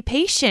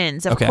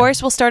occupations. Of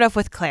course, we'll start off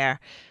with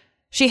Claire.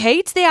 She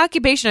hates the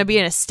occupation of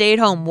being a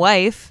stay-at-home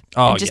wife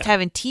and just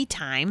having tea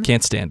time.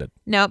 Can't stand it.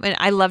 Nope. And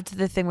I loved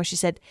the thing where she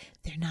said,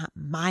 they're not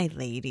my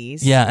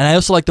ladies. Yeah, and I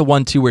also like the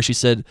one, too, where she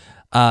said,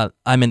 I'm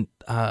an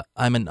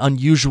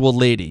unusual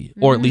lady,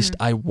 or at least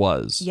I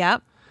was.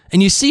 Yep.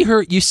 And you see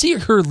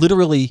her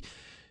literally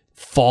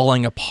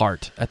falling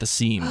apart at the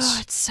seams. Oh,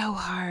 it's so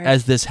hard.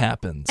 As this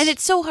happens. And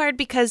it's so hard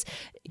because,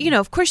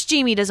 of course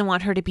Jamie doesn't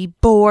want her to be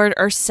bored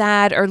or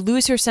sad or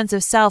lose her sense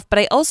of self, but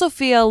I also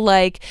feel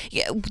like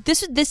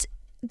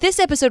this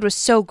episode was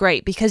so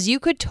great because you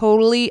could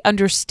totally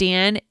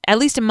understand, at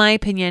least in my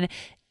opinion,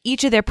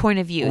 each of their point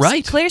of views.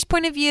 Right. Claire's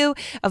point of view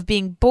of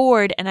being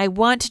bored and I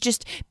want to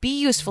just be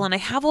useful and I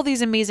have all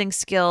these amazing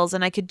skills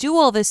and I could do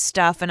all this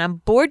stuff and I'm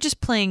bored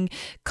just playing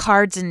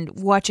cards and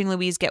watching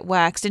Louise get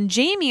waxed. And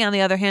Jamie, on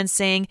the other hand,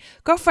 saying,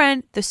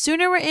 girlfriend, the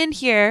sooner we're in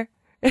here,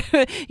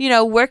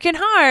 working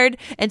hard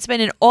and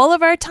spending all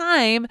of our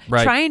time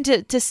trying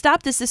to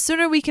stop this, the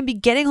sooner we can be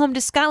getting home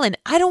to Scotland.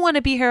 I don't want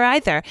to be here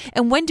either.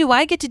 And when do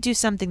I get to do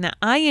something that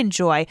I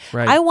enjoy?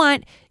 Right. I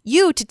want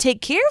you to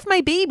take care of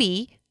my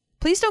baby.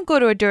 Please don't go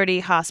to a dirty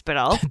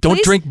hospital.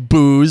 Don't drink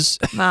booze.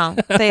 Well,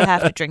 they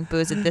have to drink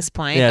booze at this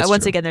point. Yeah,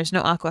 Once true. again, there's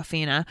no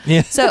Aquafina.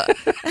 Yeah. So,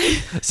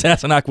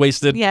 Sassenach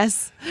wasted.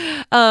 yes.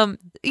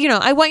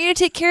 I want you to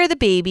take care of the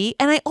baby.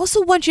 And I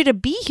also want you to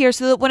be here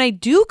so that when I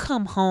do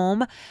come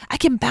home, I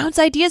can bounce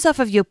ideas off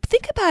of you.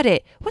 Think about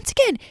it. Once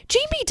again,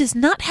 Jamie does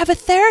not have a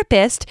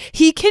therapist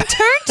he can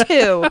turn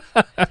to.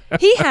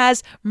 He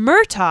has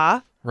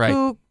Murtaugh,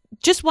 who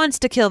just wants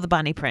to kill the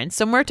Bonnie Prince.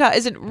 So Murtaugh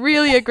isn't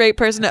really a great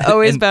person to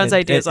always bounce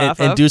ideas off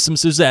of. And do some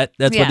Suzette.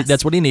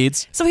 That's what he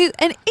needs. So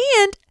and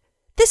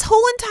this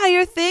whole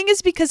entire thing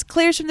is because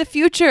Claire's from the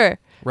future.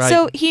 Right.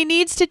 So he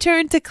needs to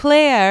turn to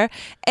Claire,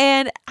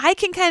 and I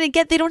can kind of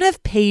get they don't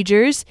have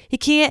pagers. He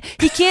can't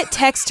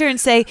text her and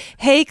say,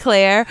 "Hey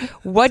Claire,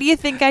 what do you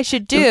think I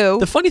should do?"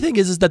 The funny thing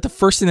is that the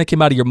first thing that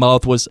came out of your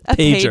mouth was A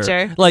pager.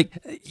 pager. Like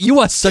you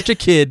are such a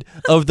kid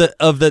of the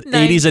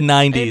 80s and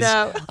 90s. I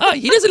know. Oh,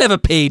 he doesn't have a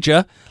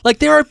pager. Like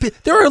there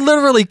are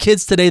literally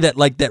kids today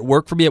that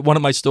work for me at one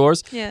of my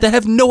stores that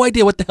have no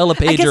idea what the hell a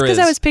pager I guess because is.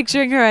 I was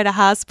picturing her at a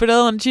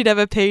hospital and she'd have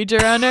a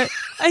pager on her.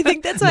 I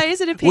think that's why I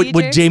said a pager.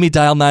 Would Jamie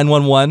dial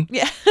 911?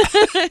 Yeah.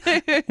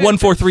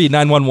 143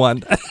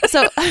 911.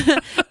 So,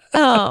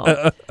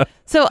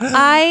 so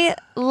I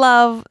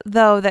love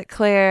though that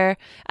Claire.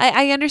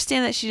 I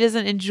understand that she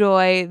doesn't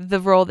enjoy the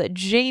role that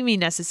Jamie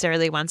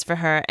necessarily wants for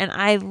her, and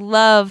I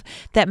love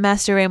that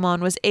Master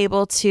Raymond was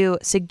able to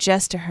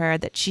suggest to her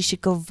that she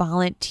should go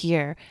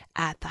volunteer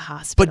at the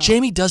hospital. But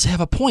Jamie does have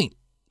a point.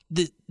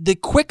 The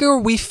quicker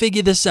we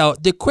figure this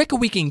out, the quicker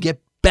we can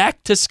get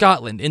back to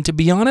Scotland. And to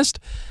be honest,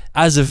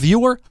 as a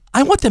viewer,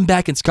 I want them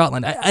back in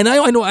Scotland. I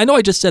know.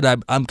 I just said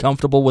I'm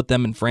comfortable with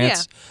them in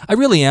France. Yeah. I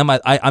really am.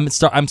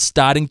 I'm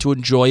starting to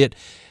enjoy it.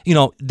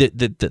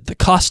 The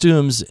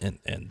costumes and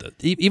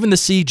even the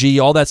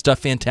CG, all that stuff,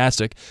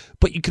 fantastic.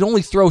 But you can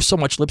only throw so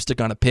much lipstick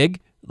on a pig.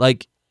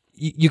 Like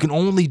you can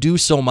only do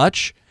so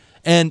much.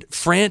 And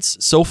France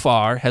so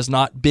far has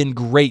not been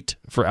great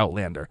for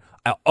Outlander.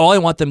 All I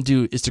want them to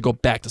do is to go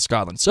back to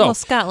Scotland. So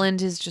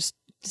Scotland is just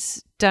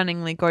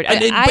stunningly gorgeous.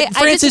 But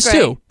France is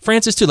too.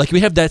 France is too. Like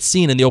we have that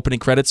scene in the opening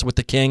credits with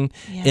the king,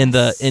 and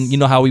you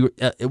know how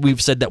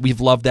we've said that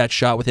we've loved that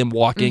shot with him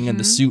walking and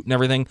the suit and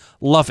everything.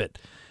 Love it.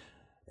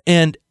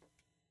 And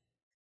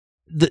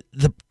the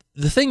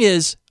thing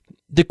is,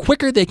 the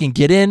quicker they can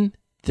get in,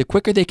 the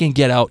quicker they can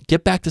get out,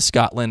 get back to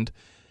Scotland,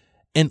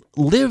 and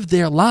live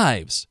their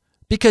lives.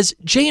 Because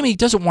Jamie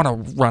doesn't want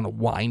to run a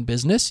wine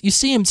business. You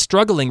see him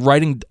struggling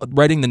writing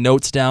the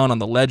notes down on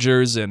the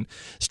ledgers and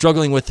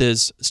struggling with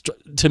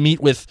to meet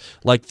with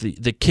like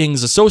the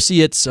king's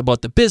associates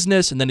about the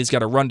business, and then he's got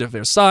to run to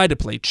Versailles to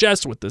play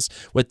chess with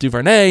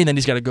Duvernay, and then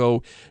he's got to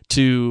go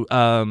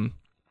to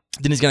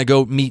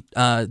meet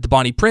the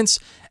Bonnie Prince.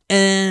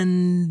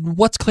 And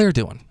what's Claire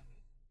doing?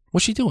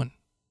 What's she doing?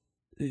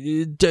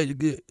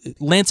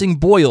 Lancing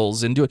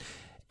boils and doing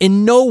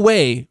in no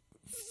way,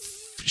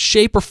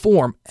 shape or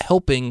form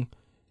helping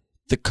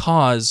the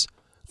cause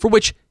for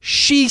which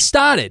she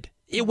started.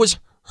 It was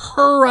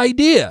her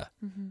idea.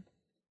 Mm-hmm.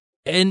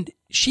 And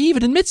she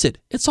even admits it.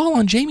 It's all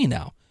on Jamie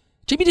now.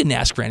 Jamie didn't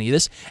ask for any of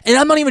this. And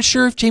I'm not even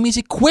sure if Jamie's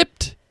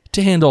equipped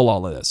to handle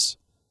all of this.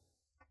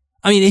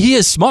 I mean, he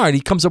is smart. He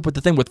comes up with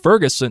the thing with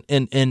Fergus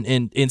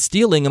and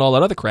stealing and all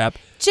that other crap.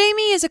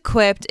 Jamie is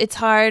equipped. It's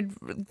hard.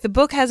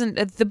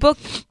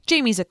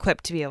 Jamie's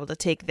equipped to be able to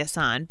take this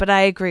on, but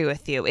I agree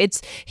with you.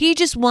 He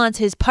just wants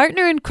his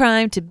partner in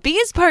crime to be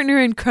his partner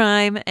in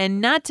crime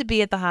and not to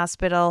be at the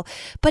hospital.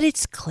 But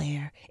it's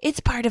Claire. It's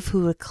part of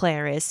who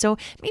Claire is. So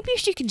maybe if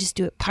she can just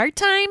do it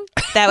part-time,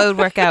 that would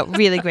work out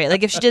really great.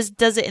 Like if she just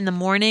does it in the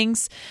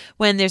mornings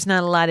when there's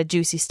not a lot of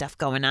juicy stuff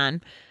going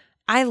on.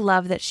 I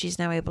love that she's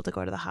now able to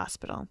go to the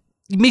hospital.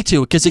 Me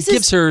too, because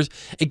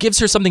it gives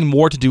her something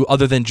more to do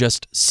other than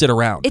just sit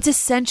around. It's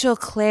essential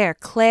Claire.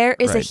 Claire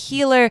is a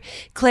healer.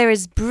 Claire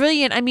is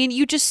brilliant. I mean,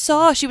 you just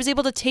saw she was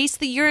able to taste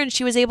the urine.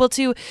 She was able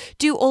to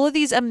do all of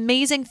these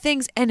amazing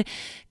things. And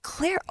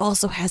Claire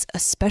also has a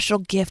special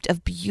gift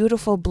of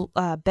beautiful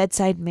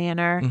bedside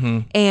manner. Mm-hmm.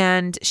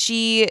 And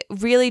she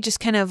really just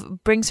kind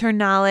of brings her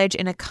knowledge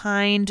in a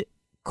kind,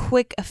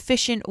 quick,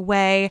 efficient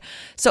way.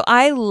 So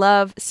I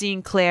love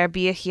seeing Claire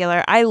be a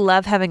healer. I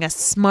love having a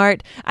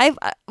smart.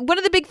 One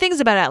of the big things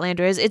about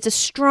Outlander is it's a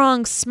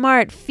strong,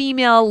 smart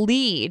female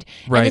lead,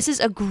 and this is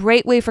a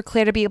great way for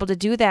Claire to be able to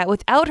do that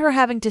without her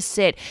having to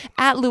sit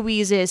at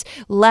Louise's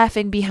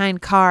laughing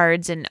behind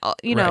cards, and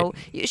know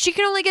she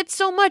can only get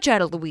so much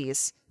out of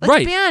Louise.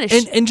 Let's be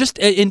honest. And just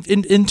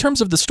in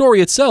terms of the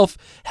story itself,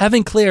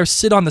 having Claire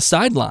sit on the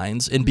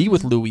sidelines and be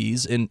with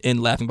Louise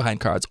and laughing behind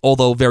cards,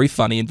 although very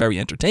funny and very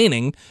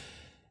entertaining,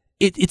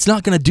 it's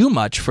not going to do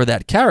much for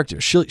that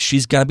character.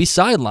 She's going to be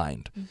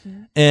sidelined.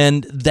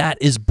 And that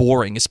is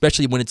boring,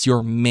 especially when it's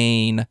your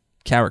main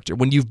character.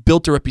 When you've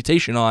built a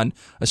reputation on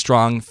a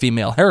strong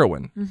female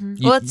heroine,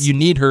 you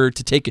need her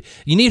to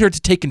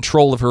take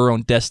control of her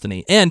own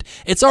destiny. And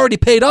it's already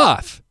paid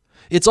off.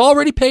 It's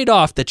already paid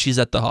off that she's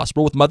at the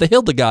hospital with Mother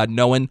Hildegard,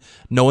 knowing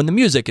the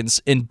music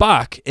and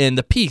Bach and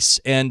the piece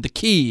and the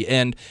key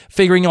and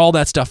figuring all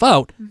that stuff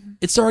out.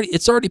 It's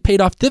already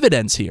paid off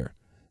dividends here.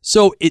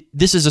 So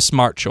this is a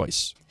smart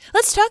choice.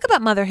 Let's talk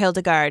about Mother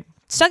Hildegard.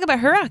 Let's talk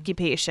about her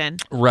occupation.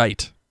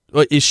 Right.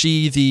 Is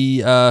she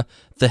the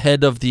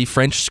head of the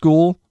French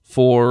school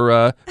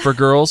for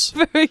girls?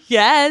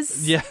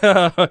 Yes.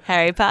 Yeah.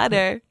 Harry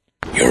Potter.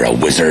 You're a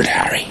wizard,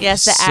 Harry.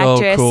 Yes, the So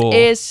actress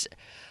cool.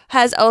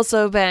 has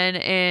also been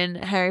in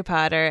Harry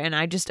Potter, and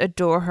I just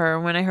adore her.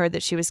 When I heard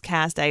that she was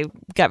cast, I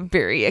got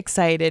very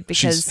excited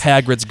because She's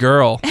Hagrid's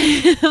girl.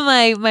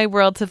 my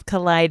worlds have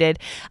collided.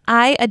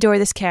 I adore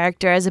this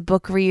character as a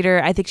book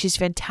reader. I think she's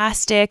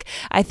fantastic.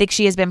 I think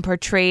she has been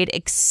portrayed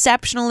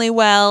exceptionally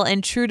well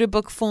and true to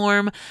book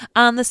form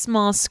on the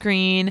small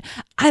screen.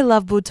 I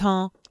love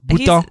Bouton.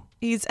 Bouton.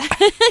 He's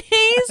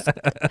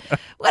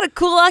what a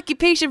cool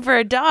occupation for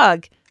a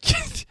dog.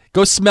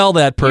 Go smell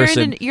that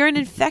person. You're an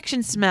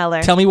infection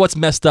smeller. Tell me what's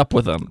messed up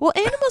with them. Well,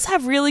 animals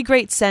have really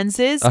great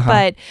senses,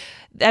 but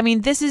I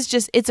mean, this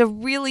is it's a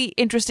really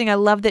interesting. I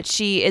love that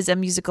she is a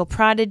musical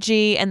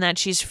prodigy and that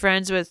she's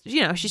friends with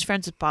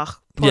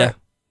Bach.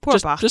 Poor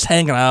Bach. Just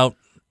hanging out.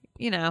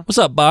 What's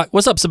up, Bach?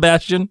 What's up,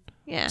 Sebastian?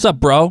 Yeah. What's up,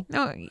 bro?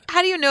 No,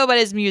 how do you know about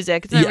his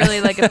music? It's not really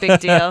like a big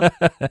deal.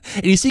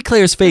 And you see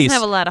Claire's face.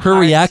 have a lot of Her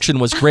heart. reaction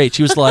was great.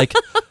 She was like,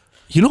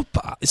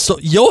 so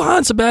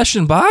Johann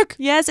Sebastian Bach?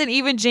 Yes, and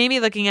even Jamie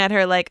looking at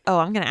her like, oh,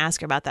 I'm going to ask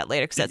her about that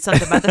later because that's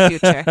something about the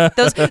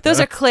future. Those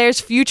are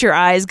Claire's future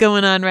eyes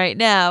going on right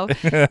now.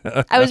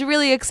 I was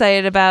really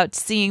excited about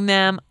seeing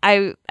them.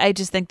 I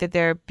just think that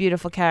they're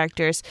beautiful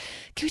characters.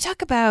 Can we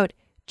talk about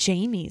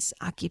Jamie's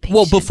occupation?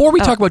 Well, before we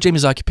talk about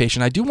Jamie's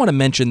occupation, I do want to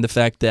mention the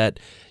fact that,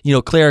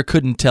 Claire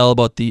couldn't tell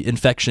about the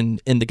infection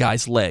in the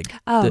guy's leg.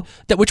 Oh.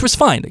 Which was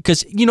fine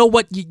because you know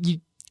what?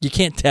 You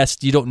can't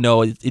test. You don't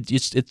know.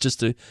 It's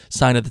just a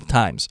sign of the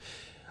times.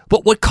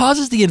 But what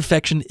causes the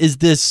infection is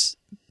this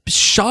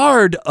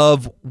shard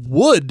of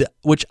wood,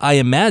 which I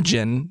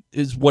imagine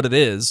is what it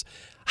is.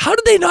 How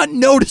did they not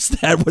notice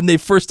that when they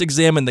first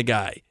examined the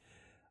guy?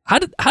 How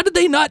did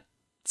they not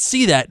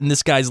see that in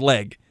this guy's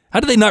leg? How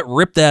did they not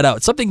rip that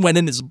out? Something went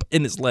in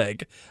his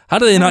leg. How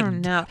did they not?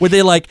 don't know. Were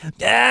they like,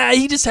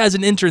 he just has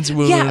an entrance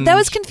wound? Yeah, that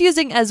was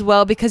confusing as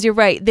well because you're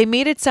right. They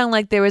made it sound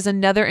like there was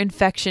another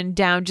infection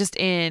down just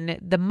in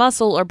the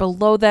muscle or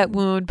below that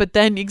wound, but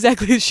then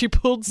exactly she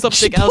pulled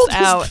something else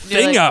out. His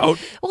thing out.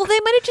 Well, they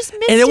might have just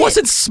missed it. And it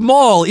wasn't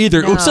small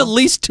either. It was No. at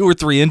least 2 or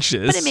 3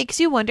 inches. But it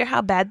makes you wonder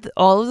how bad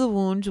all of the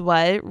wounds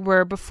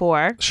were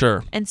before.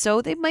 Sure. And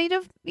so they might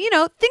have,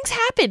 things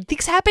happen.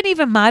 Things happen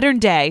even modern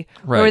day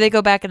Right. where they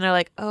go back and they're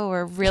like, oh,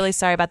 we're really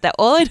sorry about that.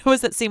 All I know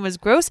is that scene was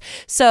gross.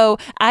 So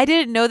I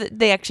didn't know that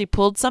they actually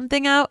pulled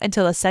something out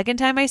until the second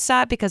time I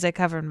saw it because I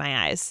covered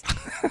my eyes.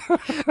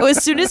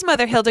 As soon as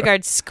Mother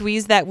Hildegard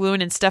squeezed that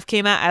wound and stuff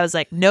came out, I was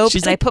like, nope.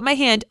 She's And I like, put my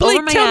hand Blake,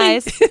 over my tell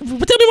eyes. Me, tell me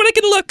when I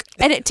can look.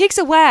 And it takes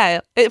a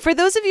while. For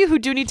those of you who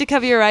do need to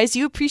cover your eyes,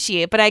 you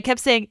appreciate. But I kept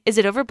saying, "Is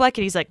it over, Black?"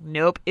 And he's like,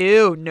 "Nope,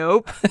 ew,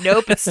 nope.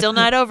 It's still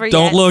not over yet.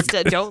 Don't look.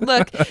 Don't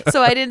look."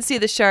 So I didn't see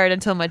the shard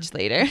until much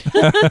later,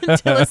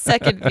 until a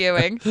second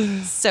viewing.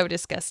 So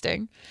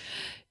disgusting.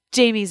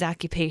 Jamie's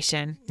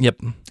occupation.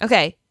 Yep.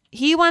 Okay,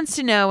 he wants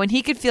to know when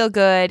he could feel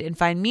good and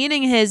find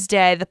meaning in his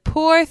day. The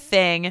poor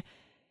thing.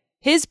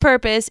 His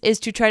purpose is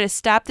to try to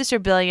stop this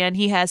rebellion.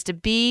 He has to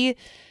be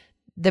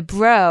the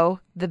bro,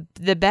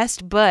 the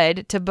best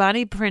bud to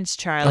Bonnie Prince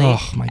Charlie,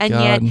 Oh, my and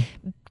God.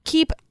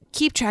 yet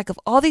keep track of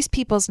all these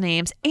people's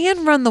names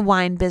and run the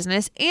wine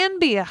business and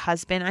be a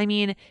husband. I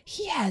mean,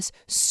 he has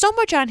so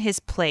much on his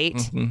plate.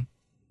 Mm-hmm.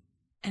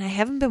 And I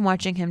haven't been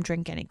watching him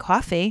drink any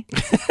coffee.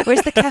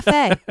 Where's the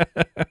cafe?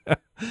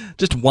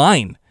 Just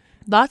wine.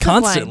 Lots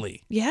Constantly. of wine.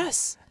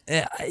 Yes.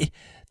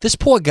 This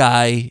poor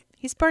guy,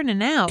 He's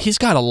burning out. he's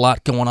got a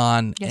lot going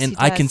on, Yes, and he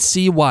I can does.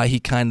 see why he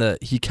kind of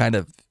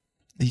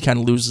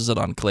loses it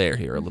on Claire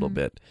here a little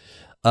bit.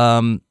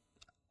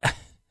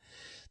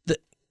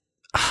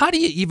 How do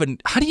you even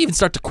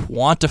start to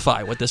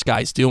quantify what this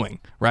guy's doing,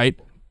 right?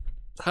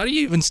 How do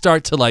you even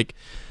start to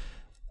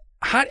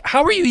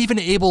how are you even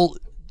able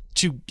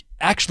to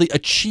actually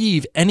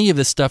achieve any of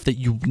the stuff that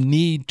you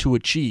need to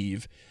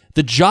achieve?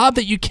 The job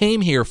that you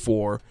came here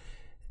for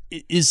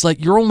is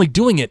like you're only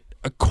doing it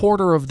a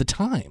quarter of the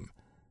time.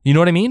 You know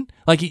what I mean?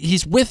 Like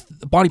he's with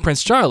Bonnie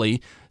Prince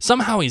Charlie.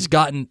 Somehow he's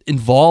gotten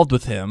involved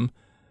with him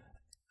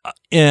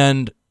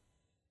and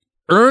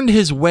earned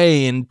his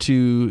way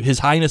into His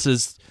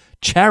Highness's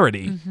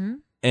charity. Mm-hmm.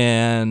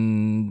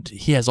 And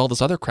he has all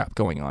this other crap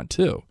going on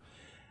too.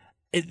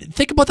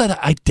 think about that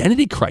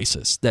identity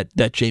crisis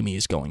that Jamie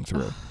is going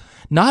through.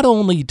 Not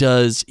only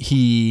does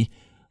he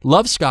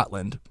love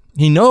Scotland,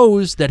 he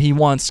knows that he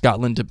wants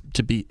Scotland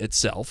to be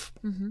itself.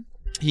 Mm-hmm.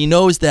 He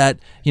knows that,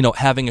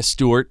 having a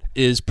Stuart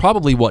is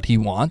probably what he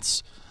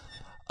wants.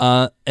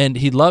 And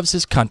he loves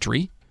his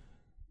country.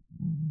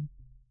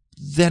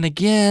 Then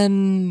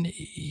again,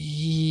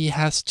 he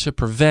has to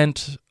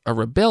prevent a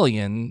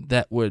rebellion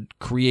that would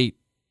create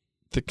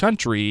the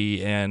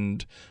country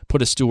and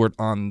put a Stuart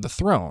on the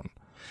throne.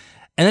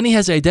 And then he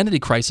has the identity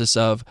crisis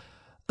of,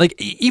 like,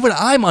 even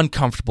I'm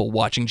uncomfortable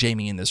watching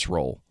Jamie in this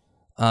role.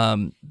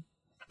 Not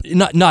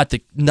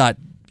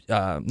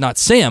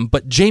Sam,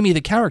 but Jamie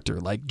the character.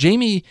 Like,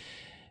 Jamie,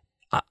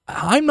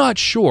 I'm not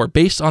sure,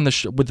 based on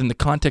within the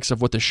context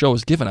of what the show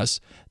has given us,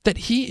 that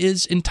he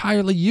is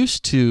entirely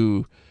used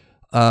to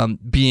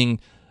being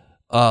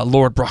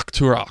Lord Brock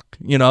Turok,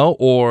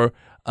 or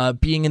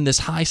being in this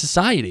high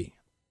society.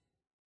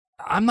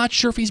 I'm not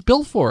sure if he's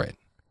built for it,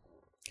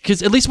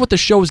 because at least what the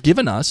show has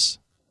given us.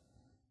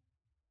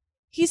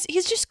 He's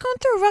just going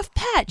through a rough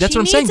patch. That's he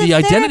what I'm saying.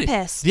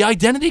 Needs The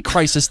identity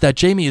crisis that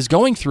Jamie is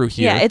going through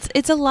here. Yeah,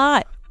 it's a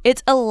lot.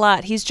 It's a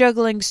lot. He's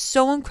juggling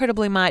so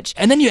incredibly much.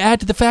 And then you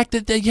add to the fact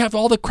that you have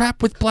all the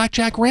crap with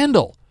Blackjack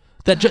Randall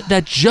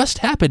that just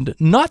happened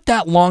not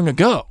that long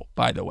ago,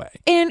 by the way.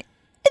 And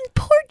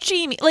poor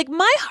Jamie. Like,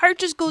 my heart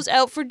just goes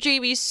out for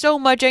Jamie so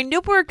much. I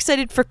know we're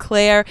excited for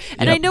Claire,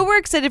 and I know we're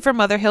excited for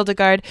Mother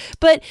Hildegard,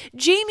 but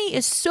Jamie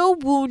is so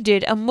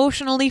wounded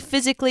emotionally,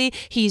 physically.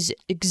 He's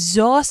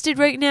exhausted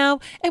right now,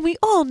 and we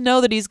all know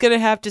that he's going to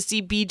have to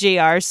see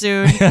BJR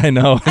soon. I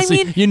know. I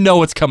mean, you know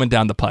what's coming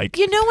down the pike.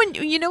 You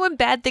know when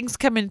bad things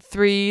come in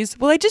threes?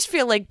 Well, I just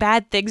feel like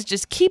bad things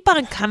just keep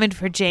on coming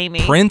for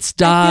Jamie. Prince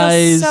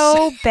dies. I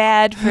feel so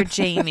bad for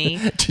Jamie.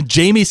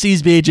 Jamie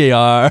sees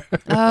BJR.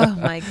 Oh,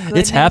 my goodness.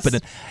 It's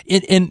happening.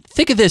 And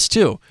think of this,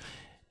 too.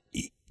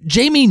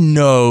 Jamie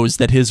knows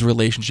that his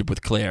relationship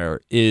with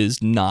Claire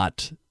is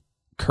not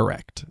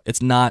correct.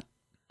 It's not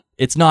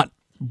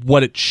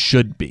what it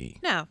should be.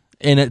 No.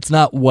 And it's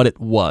not what it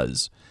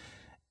was.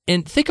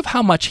 And think of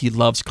how much he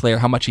loves Claire,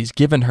 how much he's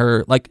given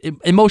her, like,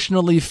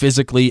 emotionally,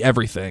 physically,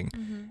 everything.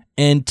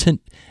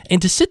 Mm-hmm.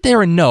 And to sit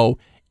there and know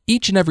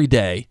each and every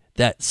day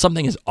that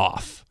something is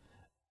off.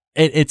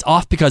 It's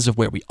off because of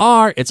where we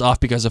are. It's off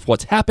because of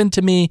what's happened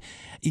to me.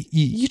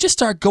 You just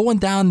start going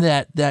down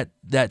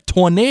that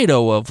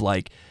tornado of,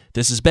 like,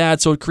 this is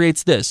bad, so it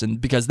creates this,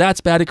 and because that's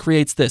bad, it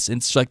creates this. And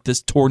it's like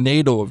this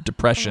tornado of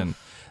depression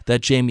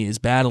that Jamie is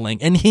battling,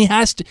 and he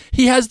has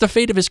the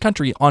fate of his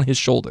country on his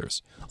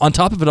shoulders. On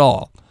top of it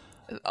all,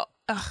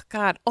 oh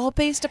God, all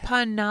based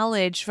upon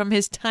knowledge from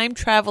his time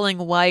traveling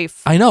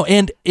wife. I know,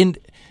 and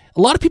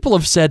a lot of people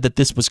have said that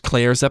this was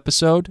Claire's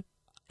episode.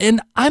 And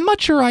I'm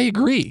not sure I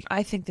agree.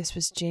 I think this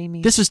was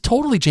Jamie. This is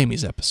totally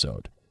Jamie's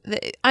episode.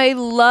 I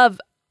love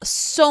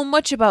so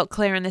much about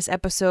Claire in this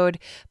episode,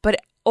 but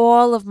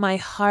all of my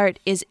heart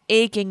is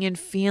aching and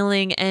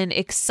feeling and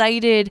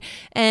excited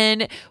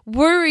and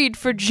worried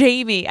for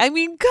Jamie. I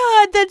mean,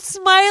 God, that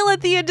smile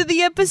at the end of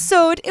the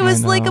episode. It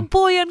was like a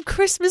boy on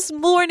Christmas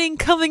morning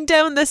coming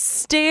down the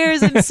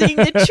stairs and seeing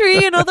the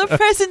tree and all the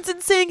presents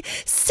and saying,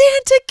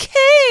 Santa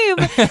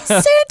came!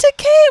 Santa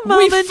came,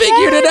 Mom and Dad! We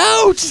figured it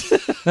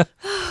out!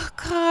 Oh,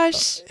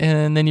 gosh.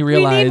 And then you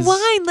realize... We need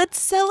wine. Let's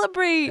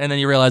celebrate. And then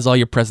you realize all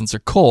your presents are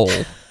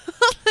cold.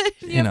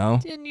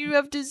 And you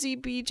have to see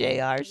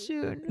BJR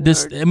soon.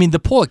 The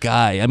poor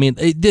guy. I mean,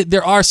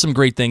 there are some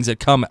great things that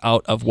come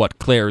out of what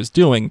Claire is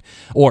doing,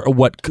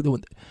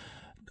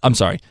 I'm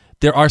sorry.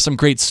 There are some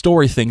great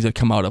story things that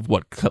come out of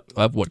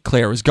what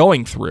Claire is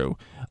going through.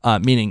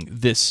 Meaning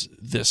this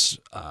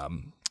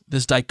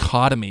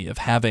dichotomy of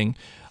having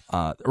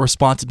a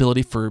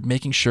responsibility for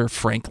making sure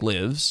Frank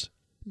lives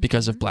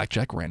because of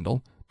Blackjack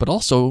Randall, but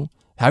also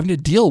having to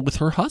deal with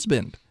her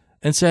husband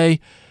and say,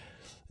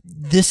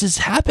 this is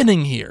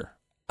happening here.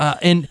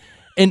 And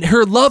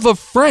her love of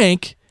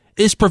Frank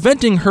is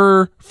preventing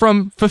her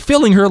from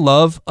fulfilling her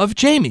love of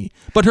Jamie.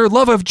 But her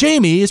love of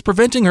Jamie is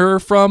preventing her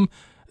from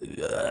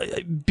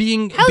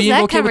being How's being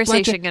that okay with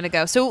conversation going to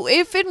go? So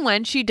if and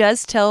when she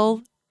does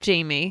tell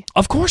Jamie.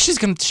 Of course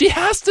she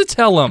has to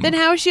tell him. Then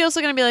how is she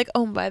also going to be like,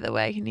 oh, by the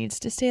way, he needs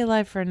to stay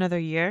alive for another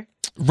year?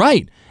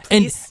 Right.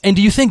 Please. And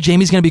do you think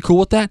Jamie's going to be cool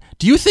with that?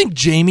 Do you think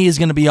Jamie is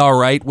going to be all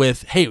right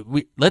with, hey,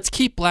 let's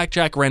keep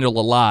Blackjack Randall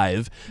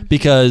alive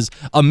because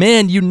a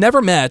man you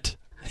never met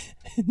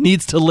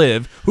needs to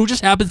live, who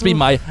just happens to be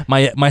my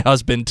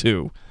husband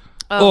too.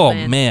 Oh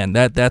man,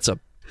 that's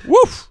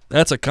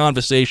a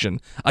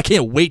conversation. I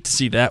can't wait to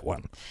see that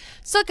one.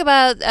 Let's talk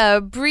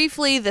about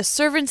briefly the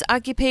servants'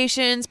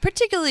 occupations,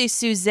 particularly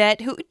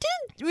Suzette, who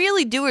didn't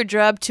really do her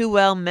job too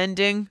well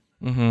mending.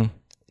 Mm-hmm.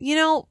 You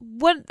know,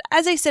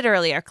 as I said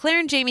earlier, Claire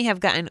and Jamie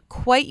have gotten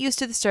quite used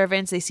to the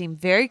servants. They seem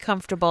very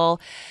comfortable.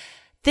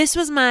 This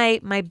was my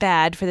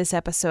bad for this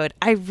episode.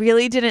 I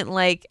really didn't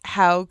like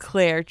how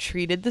Claire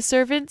treated the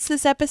servants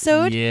this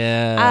episode.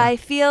 Yeah. I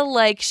feel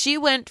like she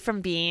went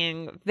from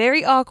being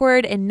very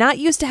awkward and not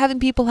used to having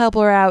people help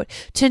her out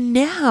to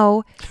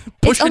now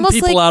Pushing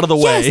people out of the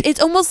way. Yes,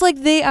 it's almost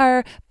like they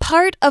are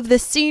part of the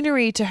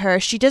scenery to her.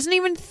 She doesn't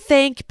even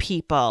thank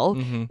people.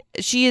 Mm-hmm.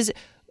 She is,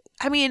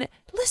 I mean,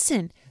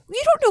 listen,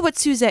 we don't know what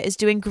Suzette is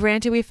doing.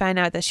 Granted, we find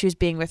out that she was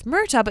being with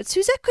Murtaugh, but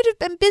Suzette could have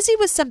been busy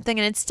with something,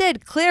 and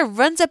instead, Claire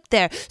runs up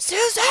there.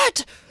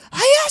 Suzette,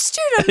 I asked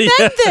you to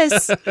mend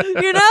this.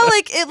 You know,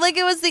 like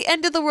it was the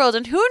end of the world.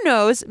 And who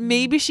knows?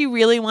 Maybe she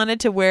really wanted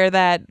to wear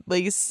that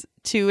lace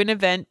to an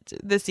event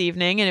this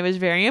evening, and it was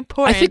very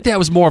important. I think that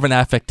was more of an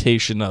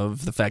affectation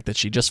of the fact that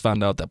she just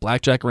found out that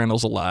Blackjack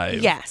Randall's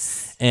alive.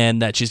 Yes.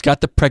 And that she's got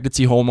the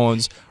pregnancy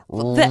hormones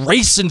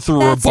racing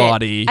through her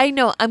body. I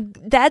know.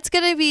 That's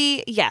going to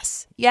be,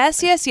 yes.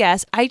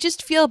 I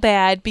just feel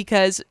bad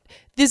because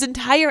this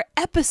entire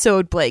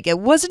episode, Blake, it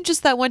wasn't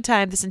just that one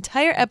time. This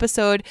entire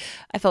episode,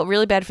 I felt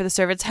really bad for the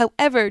servants.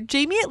 However,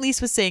 Jamie at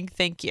least was saying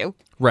thank you.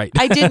 Right.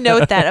 I did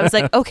note that. I was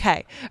like,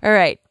 okay, all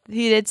right.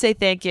 He did say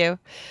thank you.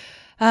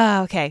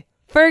 Okay.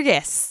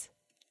 Fergus.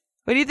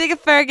 What do you think of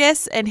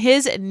Fergus and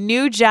his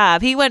new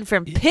job? He went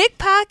from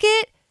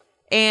pickpocket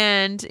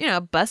and,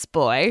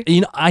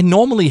 busboy. I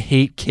normally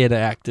hate kid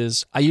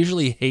actors. I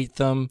usually hate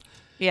them.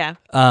 Yeah.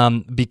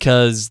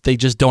 Because they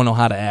just don't know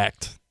how to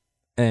act.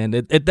 And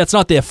that's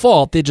not their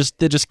fault. They're just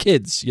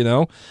kids,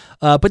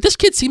 But this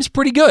kid seems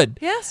pretty good.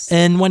 Yes.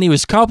 And when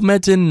he's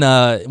complimenting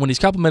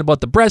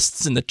about the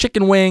breasts and the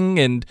chicken wing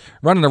and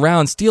running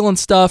around stealing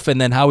stuff, and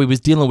then how he was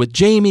dealing with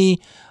Jamie,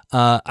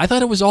 I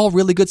thought it was all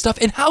really good stuff.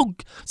 And how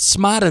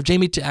smart of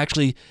Jamie to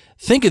actually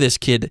think of this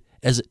kid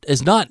as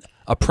not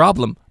a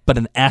problem, but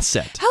an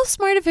asset. How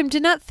smart of him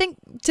to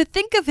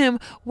think of him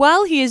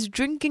while he is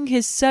drinking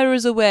his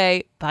sorrows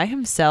away by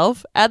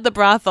himself at the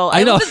brothel.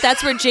 I know that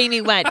that's where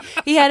Jamie went.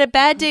 He had a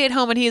bad day at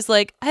home and he's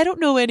like, I don't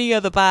know any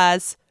other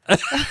bars.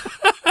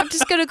 I'm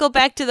just going to go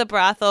back to the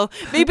brothel.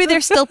 Maybe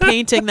they're still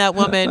painting that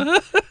woman. He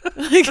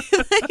went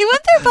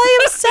there by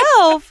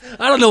himself.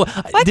 I don't know.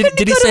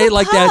 Did he say it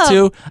like that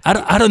too?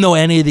 I don't know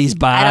any of these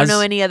bars. I don't know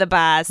any other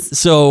bars.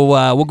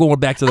 So we're going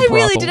back to the brothel. I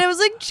really did. I was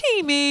like,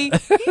 Jamie, you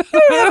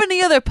don't have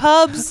any other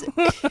pubs?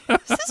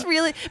 Is this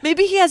really?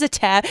 Maybe he has a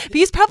tab. But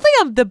he's probably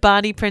on the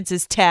Bonnie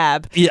Prince's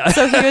tab. Yeah.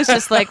 So he was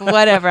just like,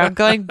 whatever, I'm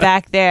going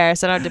back there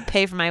so I don't have to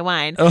pay for my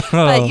wine.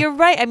 But you're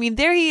right. I mean,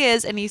 there he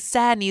is, and he's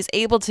sad, and he's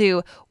able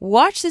to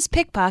watch this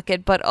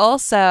pickpocket, but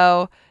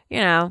also,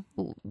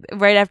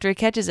 right after he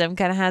catches him,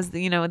 kind of has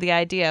the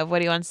idea of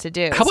what he wants to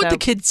do. How about the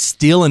kid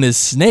stealing his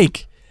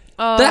snake?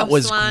 Oh, that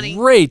was Swanee.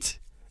 Great.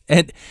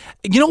 And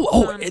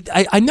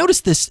I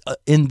noticed this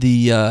in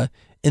the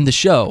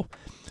show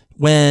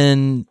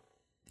when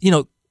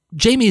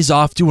Jamie's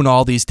off doing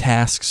all these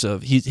tasks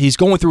of he's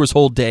going through his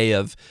whole day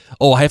of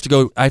I have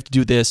to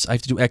do this, I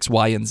have to do X,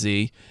 Y, and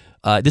Z.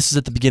 This is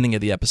at the beginning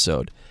of the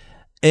episode.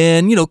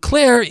 And,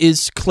 Claire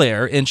is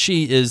Claire, and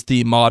she is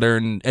the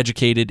modern,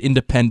 educated,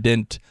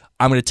 independent,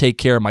 I'm going to take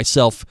care of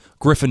myself,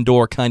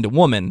 Gryffindor kind of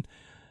woman.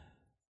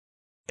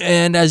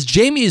 And as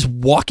Jamie is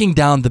walking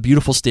down the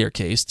beautiful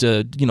staircase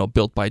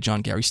built by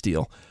John Gary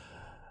Steele,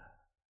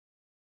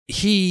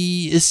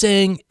 he is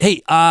saying,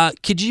 hey,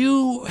 could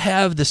you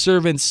have the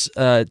servants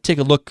take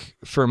a look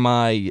for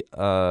my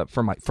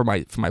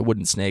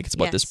wooden snake? It's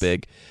about this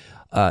big.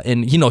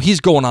 And he's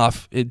going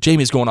off.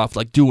 Jamie's going off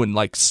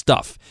doing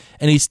stuff,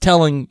 and he's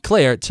telling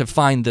Claire to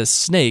find this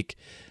snake,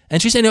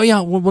 and she's saying, "Oh yeah,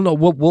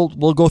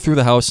 we'll go through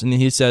the house." And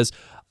he says,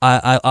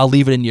 "I'll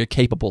leave it in your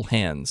capable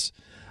hands."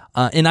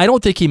 And I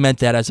don't think he meant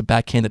that as a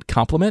backhanded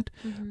compliment,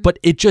 but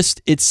it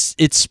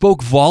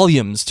spoke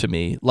volumes to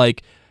me.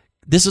 Like,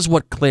 this is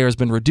what Claire has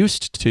been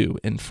reduced to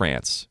in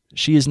France.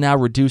 She is now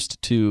reduced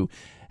to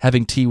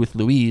having tea with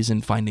Louise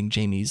and finding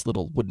Jamie's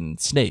little wooden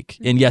snake.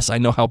 And yes, I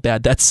know how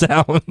bad that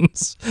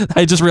sounds.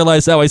 I just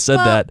realized how I said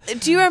that.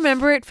 Do you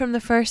remember it from the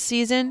first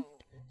season?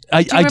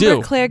 I do. You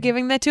remember do. Claire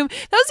giving that to him?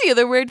 That was the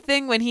other weird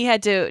thing when he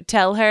had to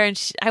tell her,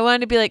 and I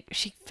wanted to be like,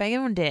 she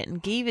found it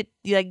and gave it.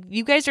 Like,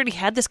 you guys already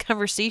had this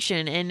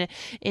conversation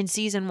in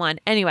season 1.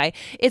 Anyway,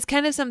 it's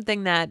kind of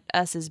something that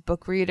us as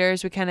book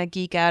readers, we kind of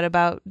geek out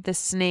about the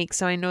snake.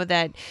 So I know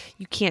that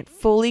you can't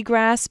fully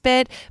grasp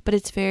it, but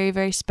it's very,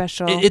 very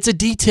special. It's a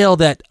detail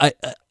that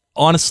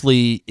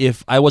honestly,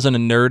 if I wasn't a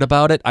nerd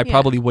about it, I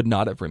probably would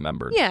not have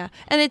remembered. Yeah,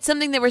 and it's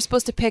something that we're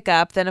supposed to pick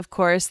up. Then, of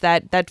course,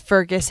 that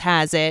Fergus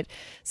has it.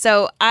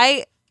 So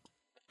I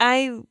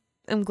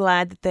am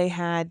glad that they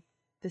had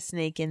the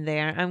snake in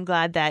there. I'm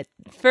glad that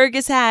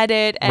Fergus had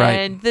it,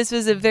 and this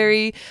was a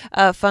very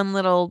fun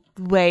little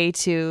way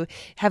to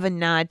have a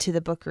nod to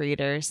the book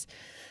readers.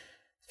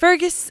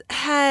 Fergus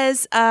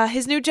has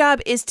his new job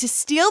is to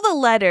steal the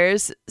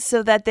letters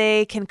so that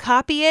they can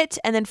copy it,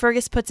 and then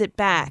Fergus puts it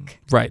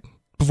back. Right.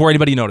 Before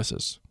anybody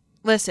notices.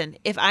 Listen,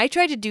 if I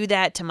tried to do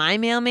that to my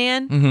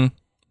mailman,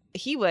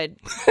 he would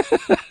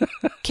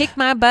kick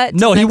my butt.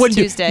 No, he wouldn't.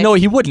 Tuesday. No,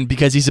 he wouldn't,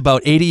 because he's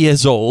about 80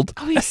 years old.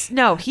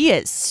 Oh, he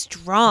is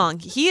strong.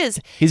 He's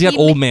got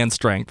old man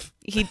strength.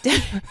 He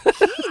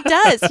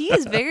does. He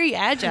is very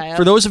agile.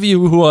 For those of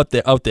you who are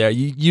out there,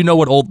 you know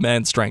what old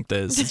man strength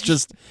is.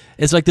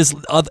 It's like this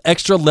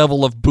extra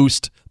level of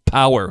boost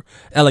power.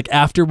 Like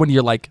after when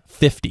you're like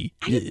 50,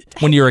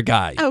 when you're a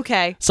guy.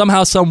 Okay.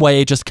 Somehow, some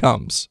way, it just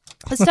comes.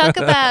 Let's talk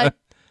about.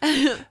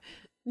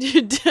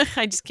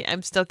 I just can't.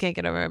 I'm still can't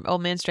get over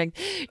old man strength.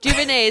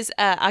 Duvernay's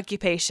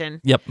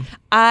occupation. Yep.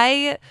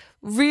 I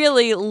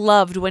really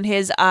loved when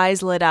his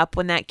eyes lit up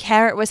when that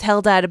carrot was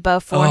held out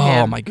above for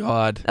him. Oh my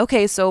God.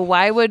 Okay, so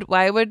why would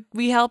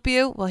we help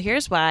you? Well,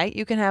 here's why.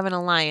 You can have an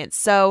alliance.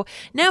 So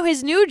now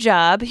his new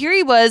job,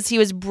 he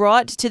was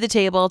brought to the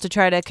table to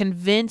try to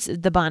convince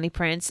the Bonnie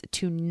Prince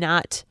to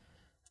not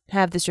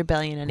have this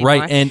rebellion anymore.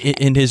 Right, and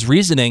in his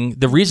reasoning,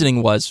 the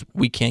reasoning was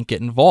we can't get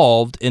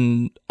involved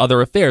in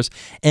other affairs.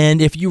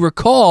 And if you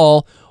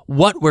recall,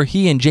 what were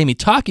he and Jamie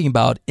talking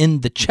about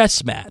in the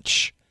chess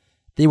match?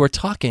 They were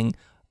talking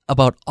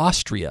about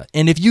Austria.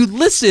 And if you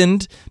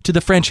listened to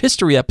the French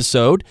history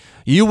episode,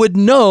 you would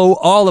know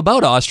all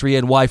about Austria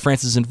and why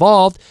France is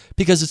involved,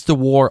 because it's the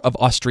War of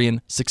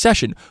Austrian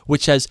Succession,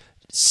 which has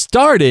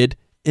started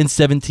in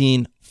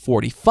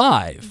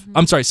 1745. Mm-hmm.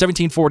 I'm sorry,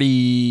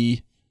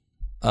 1741.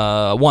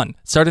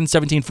 Started in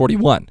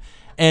 1741.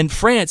 And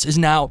France has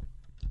now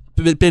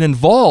been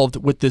involved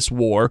with this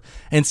war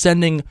and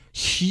sending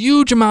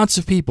huge amounts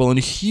of people and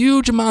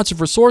huge amounts of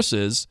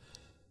resources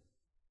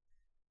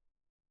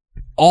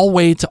all the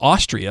way to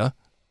Austria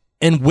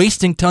and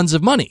wasting tons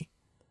of money.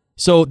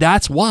 So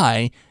that's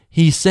why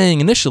he's saying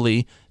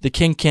initially the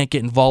king can't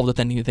get involved with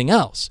anything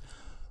else.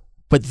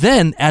 But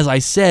then, as I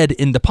said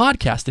in the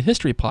podcast, the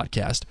history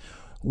podcast,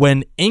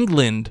 when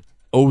England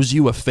owes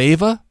you a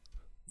favor,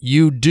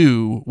 you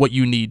do what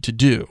you need to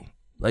do.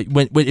 Like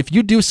if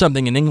you do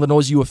something and England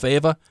owes you a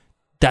favor,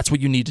 that's what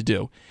you need to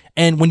do.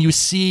 And when you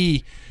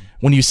see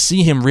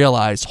him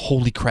realize,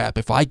 holy crap,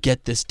 if I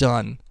get this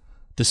done,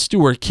 the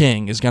Stuart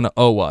King is going to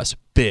owe us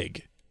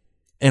big,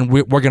 and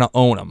we're going to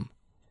own him.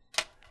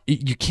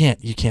 You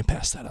can't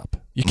pass that up.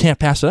 You can't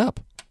pass it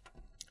up.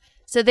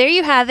 So there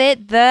you have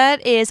it.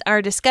 That is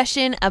our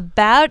discussion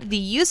about the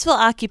useful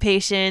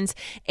occupations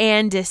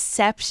and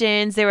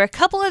deceptions. There were a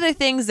couple other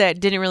things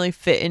that didn't really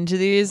fit into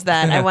these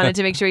that I wanted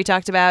to make sure we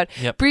talked about.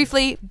 Yep.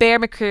 Briefly, Bear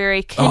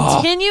McCreary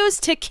continues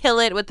to kill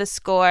it with the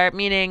score,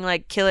 meaning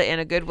like kill it in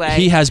a good way.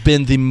 He has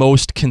been the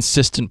most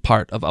consistent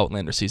part of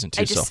Outlander season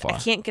 2 so far. I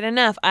can't get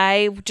enough.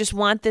 I just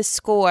want this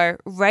score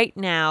right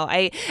now.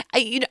 I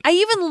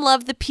even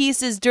love the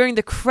pieces during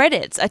the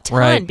credits a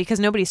ton because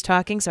nobody's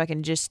talking, so I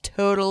can just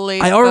totally.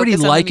 I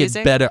already like it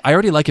better. I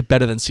already like it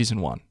better than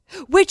season 1.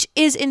 Which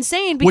is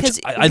insane because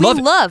we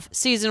love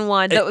season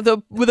 1,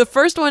 the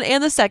first one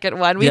and the second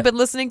one. We've been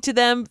listening to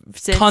them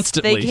since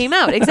constantly. They came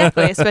out.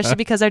 Exactly, especially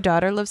because our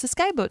daughter loves the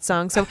Skyboat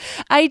song. So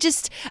I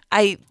just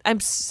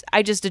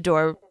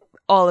adore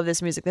all of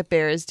this music that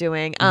Bear is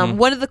doing.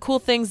 One of the cool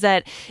things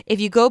that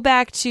if you go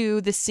back to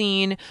the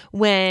scene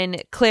when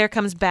Claire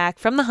comes back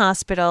from the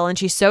hospital and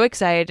she's so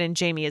excited and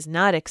Jamie is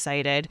not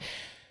excited,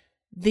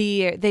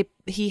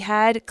 he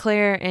had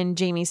Claire and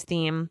Jamie's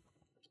theme,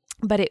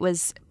 but it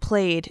was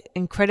played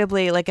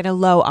incredibly like in a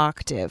low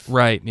octave.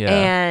 Right, yeah.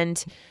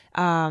 And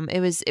it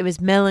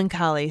was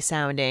melancholy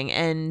sounding,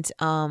 and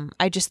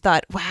I just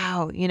thought,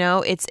 wow,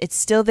 it's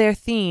still their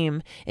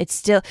theme. It's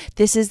still,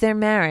 this is their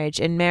marriage,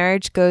 and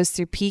marriage goes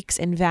through peaks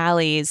and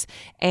valleys,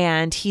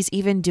 and he's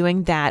even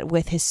doing that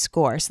with his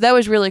score. So that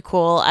was really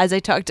cool. As I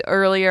talked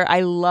earlier, I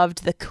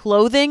loved the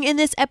clothing in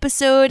this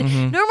episode.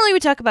 Mm-hmm. Normally we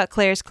talk about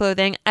Claire's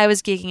clothing. I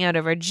was geeking out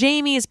over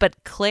Jamie's,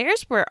 but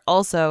Claire's were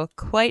also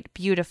quite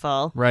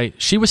beautiful. Right.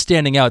 She was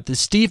standing out. The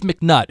Steve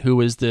McNutt,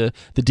 who is the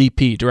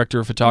DP, director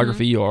of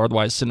photography, or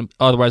otherwise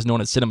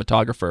known as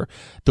cinematographer,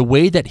 the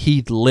way that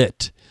he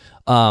lit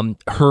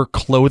her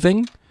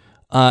clothing,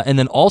 and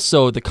then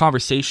also the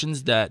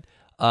conversations that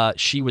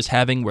she was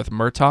having with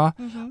Murtaugh,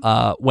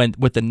 when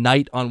with the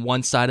night on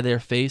one side of their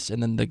face,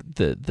 and then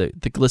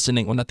the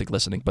glistening, well, not the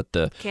glistening, but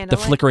the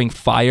flickering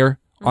fire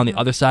on the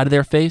other side of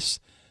their face.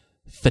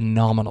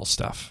 Phenomenal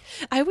stuff.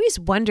 I always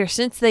wonder,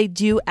 since they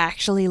do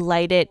actually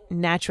light it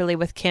naturally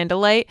with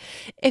candlelight,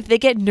 if they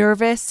get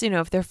nervous,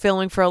 if they're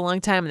filming for a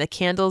long time and the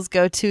candles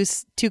go too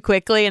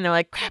quickly and they're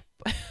like, crap,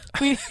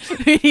 we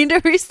need to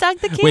restock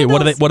the candles. Wait,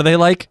 what are they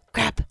like?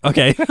 Crap.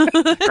 Okay.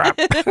 Crap.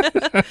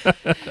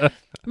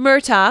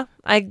 Murtaugh,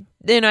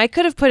 I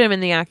could have put him in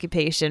the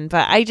occupation,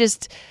 but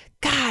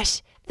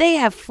gosh, they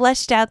have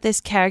fleshed out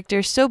this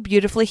character so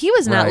beautifully. He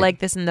was not like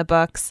this in the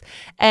books,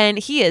 and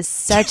he is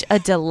such a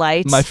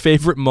delight. My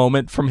favorite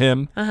moment from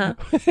him,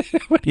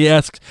 when he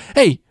asks,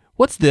 "Hey,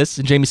 what's this?"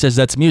 And Jamie says,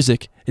 "That's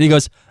music." And he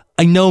goes,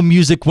 "I know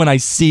music when I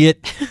see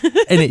it."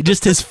 And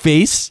just his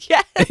face,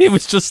 it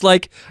was just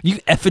like, you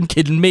effing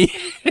kidding me?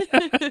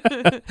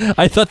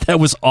 I thought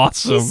that was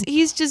awesome.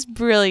 He's just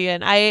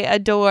brilliant. I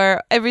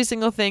adore every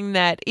single thing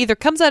that either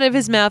comes out of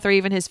his mouth or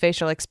even his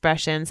facial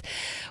expressions.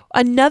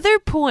 Another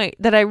point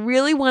that I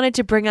really wanted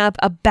to bring up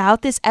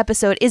about this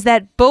episode is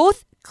that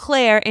both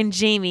Claire and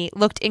Jamie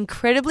looked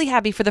incredibly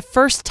happy for the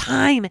first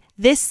time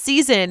this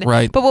season.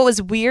 Right. But what was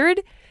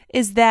weird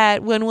is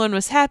that when one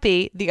was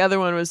happy, the other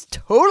one was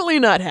totally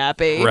not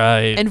happy.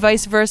 Right. And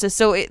vice versa.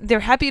 So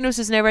their happiness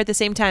was never at the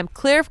same time.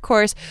 Claire, of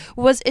course,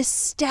 was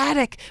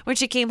ecstatic when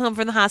she came home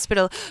from the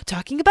hospital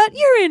talking about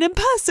urine and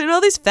pus and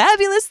all these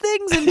fabulous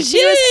things. And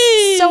she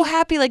was so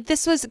happy. Like,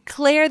 this was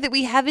Claire that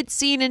we haven't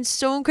seen in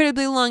so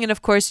incredibly long. And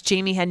of course,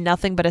 Jamie had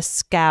nothing but a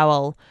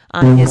scowl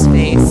on his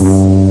face.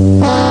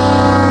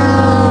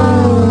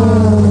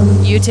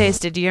 You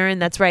tasted urine,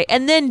 that's right.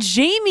 And then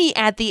Jamie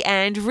at the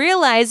end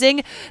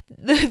realizing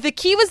the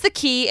key was the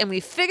key, and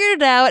we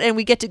figured it out, and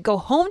we get to go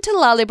home to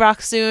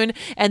Lollybrock soon.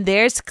 And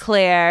there's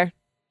Claire.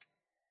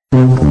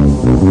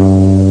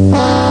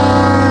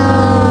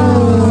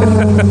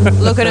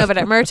 Looking over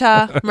at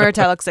Murtaugh.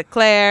 Murtaugh looks at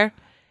Claire.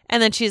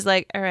 And then she's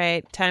like, all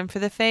right, time for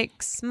the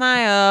fake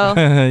smile.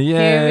 Yay.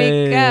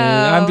 Here we go.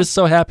 I'm just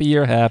so happy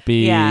you're happy.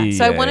 Yeah.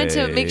 So I wanted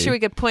to Yay. make sure we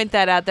could point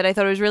that out, that I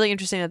thought it was really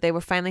interesting that they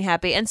were finally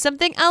happy. And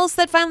something else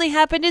that finally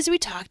happened is we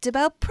talked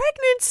about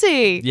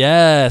pregnancy.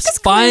 Yes,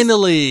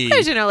 finally.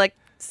 Because,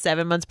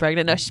 7 months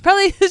pregnant. No, she's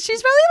probably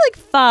like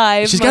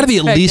 5. She's got to be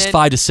at least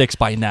pregnant. 5 to 6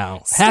 by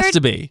now. Has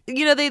to be.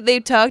 They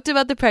talked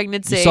about the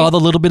pregnancy. You saw the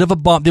little bit of a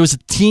bump. There was a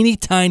teeny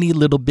tiny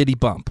little bitty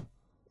bump.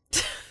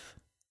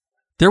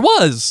 There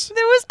was.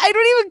 I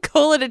don't even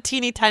call it a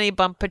teeny tiny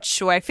bump, but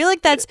sure. I feel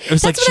like that's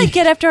like what I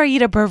get after I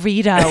eat a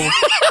burrito.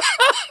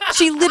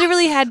 She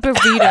literally had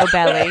burrito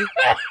belly.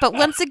 But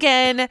once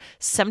again,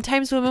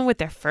 sometimes women with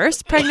their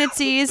first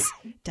pregnancies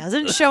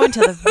doesn't show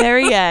until the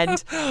very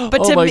end.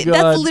 But to me, God.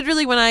 that's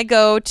literally when I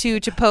go to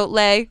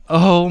Chipotle.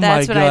 Oh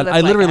That's my what I God. look I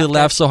like literally after.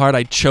 laughed so hard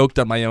I choked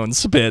on my own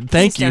spit.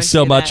 Thank you don't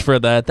so do much that. for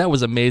that. That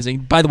was amazing.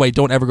 By the way,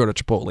 don't ever go to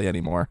Chipotle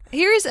anymore.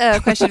 Here's a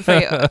question for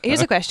you.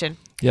 Here's a question.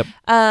 Yep.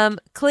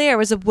 Claire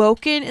was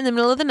awoken in the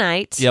middle of the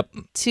night. Yep.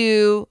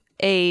 To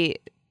a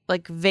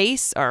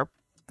vase or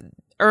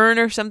urn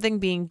or something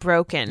being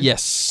broken.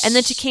 Yes. And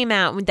then she came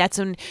out, and that's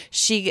when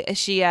she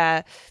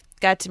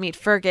got to meet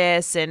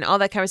Fergus and all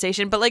that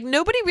conversation. But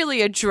nobody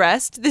really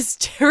addressed this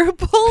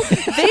terrible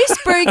vase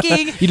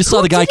breaking. You just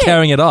saw the guy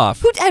carrying it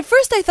off. At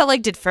first I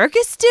thought, did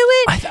Fergus do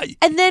it?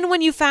 And then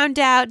when you found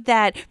out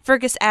that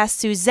Fergus asked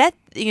Suzette,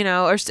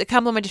 or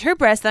complimented her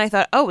breast, then I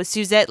thought, oh, was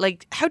Suzette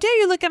how dare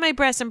you look at my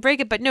breast and break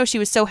it? But no, she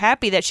was so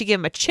happy that she gave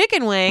him a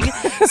chicken wing.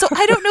 So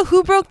I don't know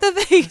who broke the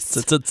vase.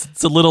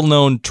 It's a little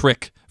known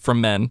trick from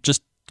men.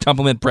 Just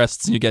compliment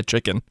breasts and you get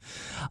chicken.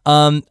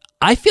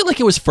 I feel like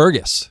it was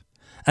Fergus.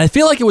 And I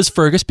feel like it was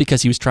Fergus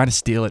because he was trying to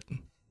steal it.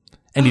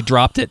 And he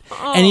dropped it.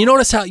 And you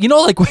notice how,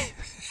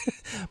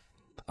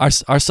 our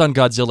son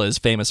Godzilla is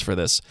famous for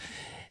this.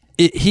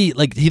 He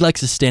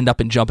likes to stand up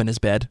and jump in his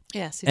bed.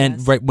 Yes, he and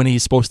does. right when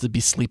he's supposed to be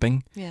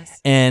sleeping.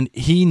 Yes. And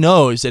he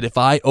knows that if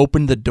I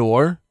open the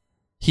door,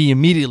 he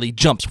immediately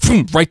jumps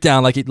right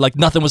down like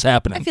nothing was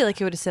happening. I feel like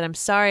he would have said, I'm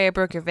sorry I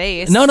broke your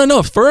vase.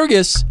 No.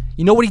 Fergus,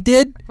 you know what he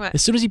did? What?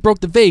 As soon as he broke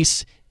the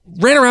vase,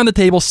 ran around the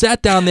table,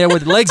 sat down there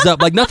with legs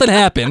up like nothing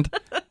happened.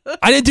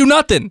 I didn't do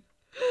nothing.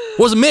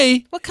 Wasn't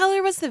me. What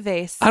color was the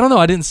vase? I don't know.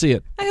 I didn't see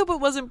it. I hope it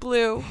wasn't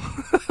blue.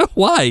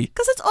 Why?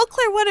 Because that's all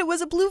Claire wanted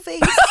was a blue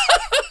vase.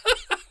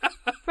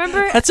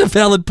 Remember? That's a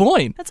valid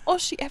point. That's all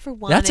she ever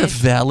wanted. That's a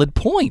valid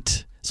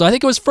point. So I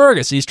think it was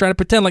Fergus. He's trying to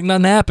pretend like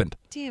nothing happened.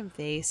 Damn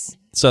vase.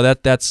 So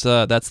that's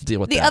the deal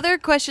with The that. other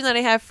question that I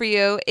have for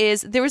you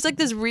is there was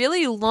this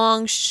really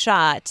long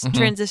shot,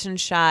 transition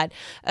shot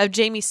of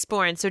Jamie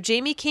Sporn. So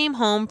Jamie came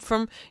home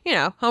from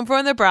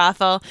the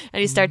brothel,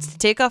 and he starts to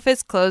take off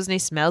his clothes, and he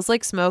smells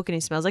like smoke, and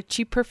he smells like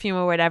cheap perfume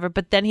or whatever.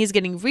 But then he's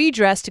getting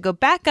redressed to go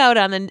back out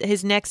on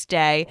his next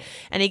day,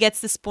 and he gets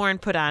the Sporn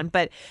put on.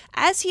 But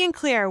as he and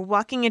Claire are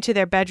walking into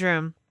their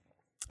bedroom,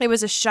 it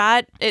was a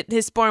shot.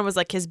 His Sporn was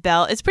like his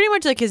belt. It's pretty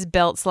much like his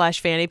belt /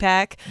 fanny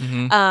pack.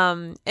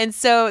 And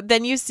so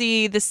then you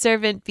see the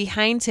servant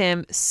behind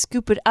him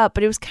scoop it up,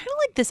 but it was kind of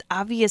like this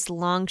obvious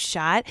long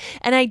shot.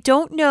 And I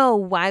don't know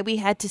why we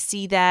had to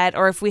see that,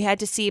 or if we had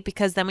to see it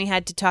because then we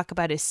had to talk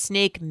about his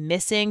snake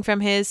missing from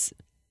his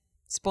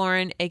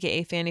Sporn,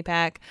 aka fanny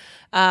pack.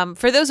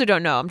 For those who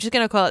don't know, I'm just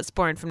gonna call it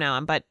Sporn from now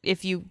on. But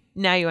if you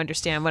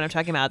understand what I'm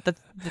talking about.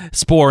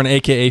 Sporn,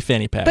 aka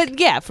fanny pack. But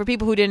yeah, for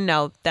people who didn't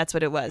know, that's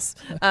what it was.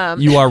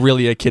 You are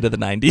really a kid of the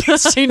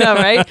 90s. I know,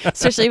 right?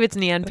 Especially if it's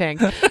neon pink.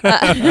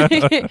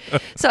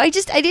 So I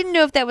didn't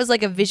know if that was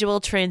like a visual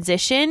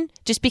transition,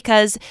 just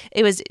because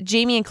it was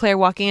Jamie and Claire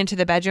walking into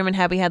the bedroom and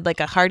how we had like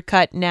a hard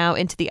cut now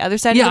into the other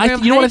side of the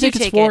room. You know How what I did think you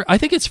it's take for? it? I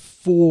think it's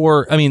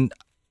for. I mean,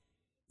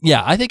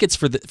 yeah, I think it's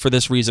for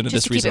this reason and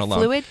Just this to keep reason it alone.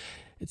 fluid?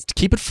 It's to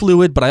keep it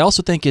fluid, but I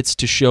also think it's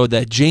to show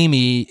that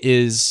Jamie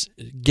is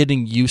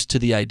getting used to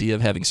the idea of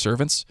having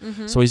servants.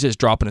 Mm-hmm. So he's just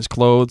dropping his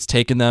clothes,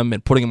 taking them,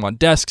 and putting them on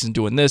desks and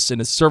doing this, and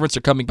his servants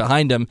are coming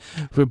behind him,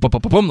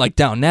 like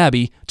Downton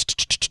Abbey.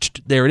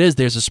 There it is.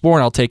 There's a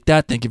Sporn. I'll take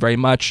that. Thank you very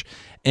much.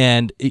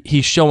 And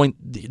they're showing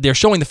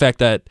the fact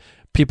that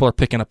people are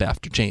picking up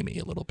after Jamie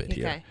a little bit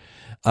here.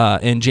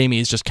 And Jamie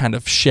is just kind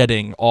of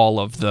shedding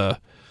all of the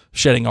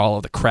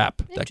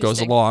crap that goes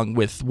Interesting. along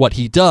with what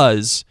he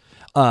does.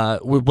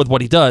 With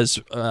what he does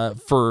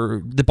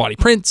for the body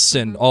prints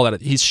and all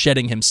that. He's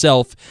shedding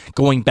himself,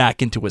 going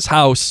back into his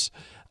house,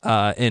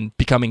 and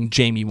becoming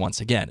Jamie once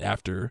again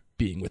after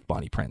being with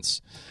Bonnie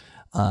Prince.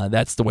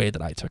 That's the way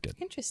that I took it.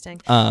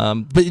 Interesting.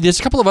 But there's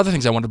a couple of other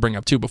things I want to bring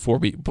up too before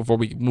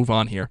we move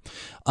on here.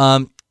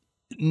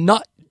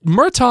 Not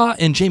Murtaugh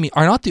and Jamie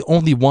are not the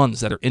only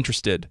ones that are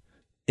interested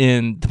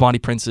in the Bonnie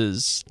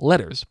Prince's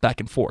letters back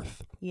and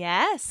forth.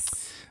 Yes.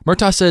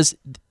 Murtaugh says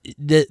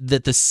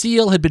that the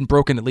seal had been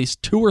broken at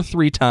least 2 or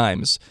 3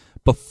 times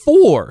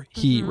before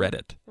he read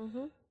it.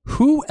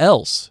 Who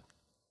else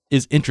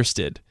is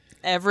interested?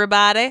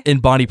 Everybody. In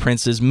Bonnie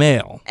Prince's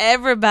mail.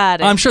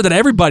 Everybody. I'm sure that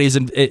everybody is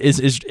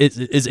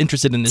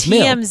interested in his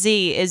mail.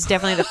 TMZ is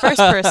definitely the first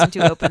person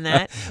to open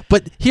that.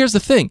 But here's the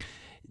thing.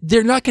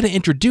 They're not going to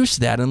introduce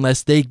that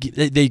unless they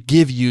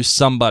give you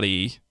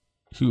somebody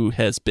who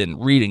has been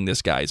reading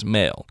this guy's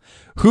mail.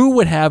 Who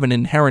would have an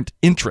inherent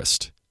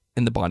interest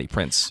in the Bonnie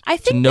Prince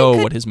to know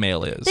what his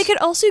mail is? They could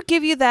also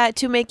give you that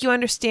to make you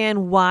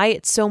understand why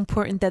it's so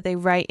important that they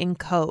write in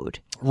code.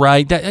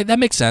 Right. That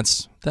makes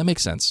sense. That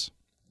makes sense.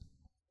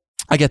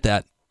 I get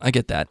that.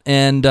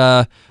 And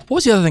what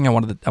was the other thing I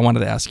wanted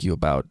to ask you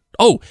about?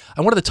 Oh,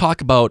 I wanted to talk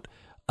about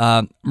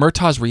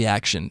Murtaugh's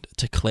reaction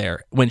to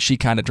Claire when she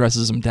kind of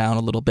dresses him down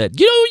a little bit.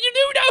 You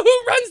know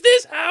who runs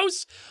this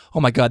house? Oh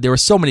my God, there were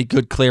so many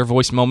good Claire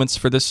voice moments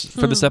for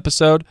this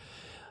episode.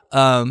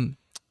 And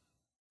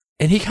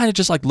he kind of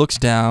just like looks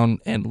down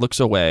and looks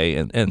away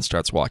and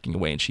starts walking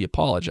away, and she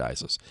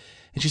apologizes.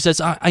 And she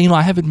says, I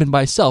haven't been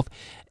myself.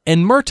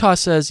 And Murtaugh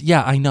says,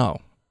 yeah, I know.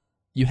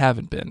 You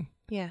haven't been.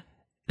 Yeah.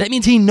 That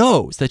means he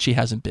knows that she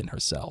hasn't been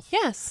herself.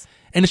 Yes.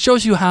 And it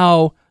shows you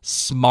how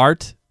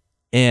smart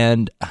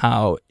and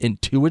how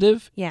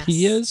intuitive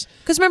he is.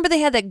 Because remember, they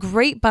had that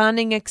great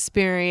bonding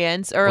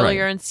experience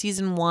earlier in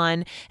season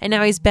 1, and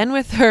now he's been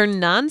with her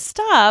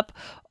nonstop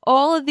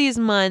all of these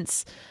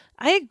months.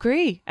 I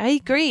agree.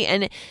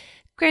 And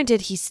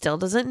granted, he still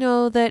doesn't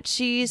know that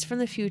she's from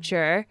the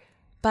future,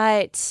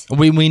 but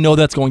we know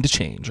that's going to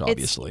change,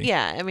 obviously.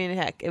 Yeah, I mean,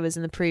 heck, it was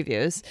in the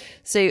previews,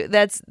 so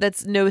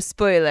that's no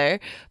spoiler.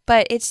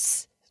 But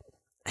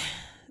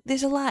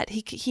there's a lot.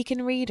 He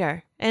can read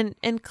her,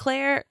 and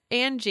Claire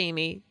and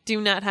Jamie do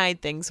not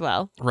hide things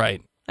well.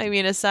 Right. I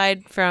mean,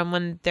 aside from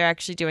when they're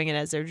actually doing it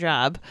as their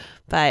job,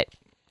 but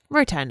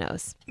Murtaugh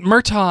knows.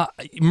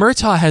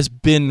 Murtaugh has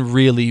been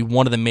really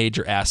one of the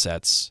major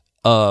assets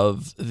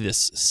of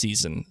this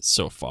season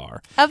so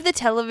far. Of the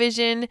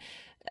television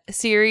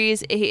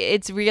series,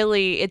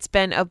 it's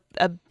been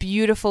a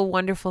beautiful,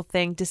 wonderful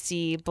thing to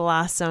see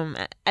blossom,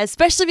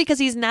 especially because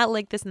he's not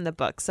like this in the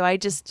book. So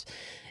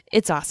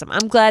it's awesome.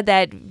 I'm glad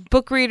that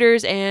book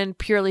readers and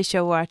purely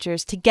show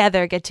watchers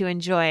together get to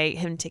enjoy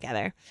him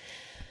together.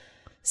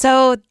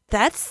 So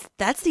that's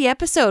the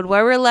episode.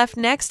 Where we're left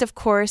next, of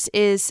course,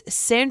 is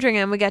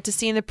Sandringham. We got to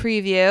see in the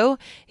preview.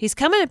 He's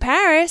coming to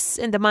Paris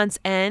in the month's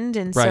end,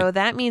 and so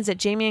that means that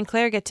Jamie and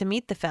Claire get to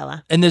meet the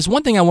fella. And there's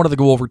one thing I wanted to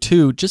go over,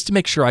 too, just to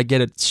make sure I get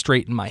it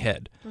straight in my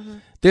head. Mm-hmm.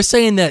 They're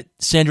saying that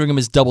Sandringham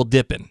is double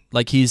dipping,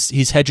 like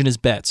he's hedging his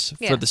bets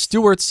for the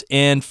Stuarts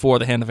and for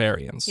the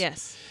Hanoverians.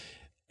 Yes.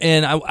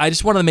 And I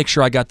just wanted to make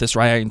sure I got this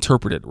right, I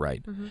interpreted it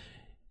right. Mm-hmm.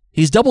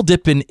 He's double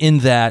dipping in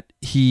that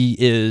he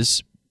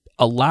is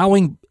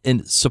allowing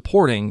and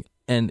supporting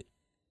and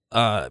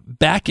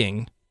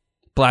backing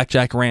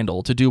Blackjack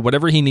Randall to do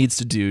whatever he needs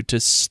to do to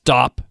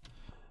stop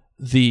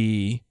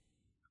the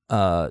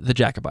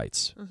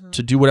Jacobites,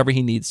 to do whatever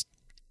he needs.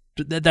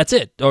 That's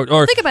it.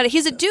 Or think about it.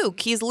 He's a duke.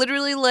 He's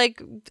literally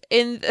like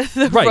in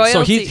the right.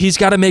 royalty. So he's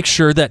got to make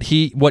sure that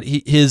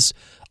his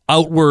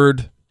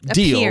outward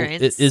deal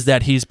is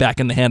that he's back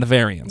in the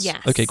Hanoverians.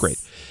 Yes. Okay,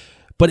 great.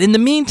 But in the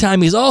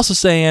meantime, he's also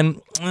saying,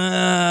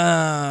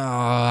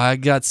 I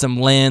got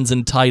some lands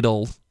and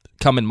title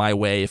coming my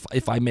way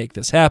if I make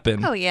this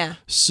happen. Oh, yeah.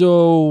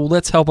 So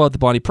let's help out the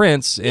Bonnie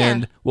Prince,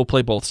 and we'll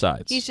play both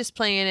sides. He's just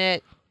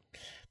playing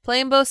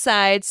both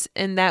sides,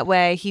 and that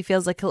way he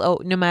feels like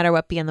he'll, no matter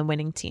what, be on the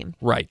winning team.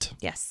 Right.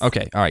 Yes.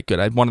 Okay, all right, good.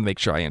 I wanted to make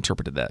sure I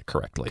interpreted that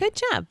correctly.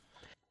 Good job.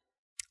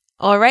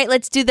 All right,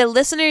 let's do the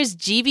listeners'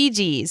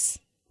 GBGs.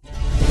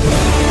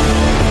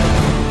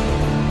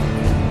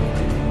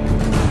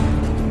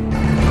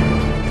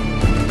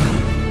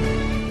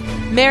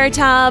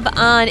 Maritab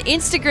on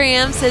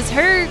Instagram says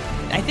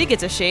I think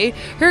it's a she,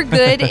 her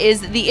good is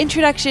the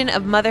introduction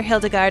of Mother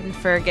Hildegard and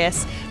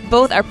Fergus.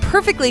 Both are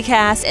perfectly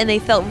cast, and they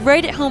felt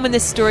right at home in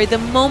this story the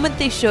moment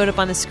they showed up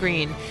on the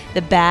screen.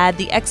 The bad,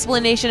 the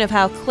explanation of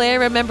how Claire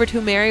remembered who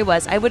Mary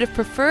was. I would have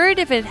preferred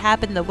if it had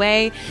happened the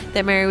way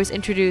that Mary was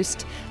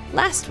introduced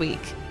last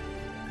week.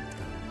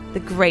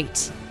 The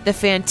great, the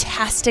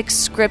fantastic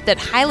script that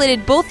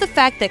highlighted both the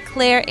fact that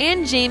Claire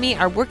and Jamie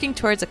are working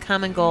towards a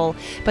common goal,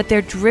 but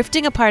they're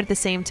drifting apart at the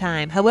same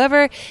time.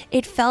 However,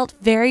 it felt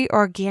very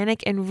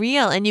organic and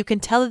real, and you can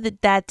tell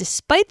that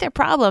despite their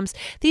problems,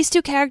 these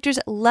two characters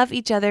love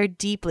each other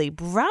deeply.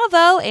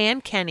 Bravo,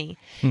 Anne Kenny.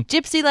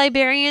 Gypsy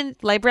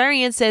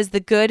Librarian says the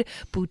good,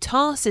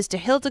 Bouton, Sister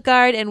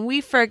Hildegard, and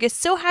wee Fergus,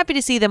 so happy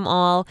to see them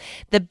all.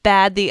 The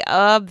bad, the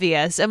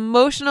obvious,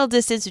 emotional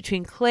distance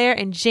between Claire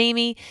and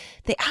Jamie.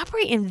 They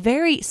operate in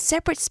very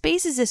separate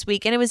spaces this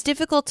week, and it was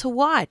difficult to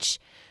watch.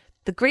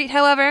 The great,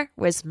 however,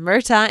 was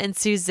Murtaugh and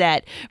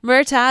Suzette.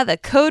 Murtaugh, the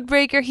code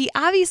breaker, he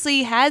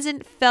obviously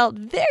hasn't felt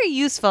very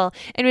useful,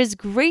 and it was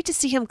great to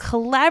see him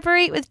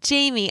collaborate with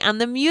Jamie on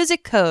the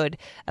music code.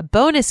 A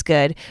bonus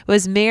good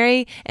was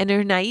Mary and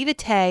her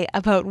naivete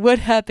about what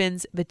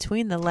happens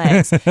between the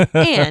legs,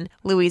 and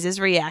Louise's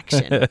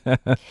reaction.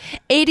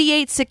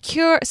 88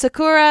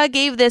 Sakura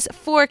gave this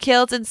 4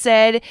 kills and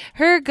said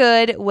her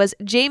good was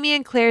Jamie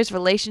and Claire's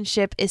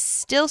relationship is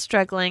still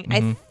struggling.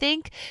 I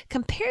think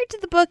compared to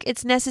the book,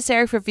 it's necessary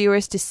for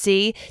viewers to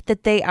see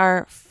that they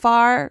are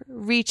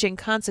far-reaching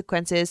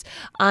consequences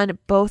on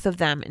both of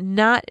them,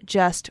 not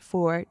just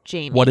for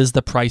Jamie. What is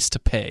the price to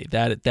pay?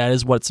 That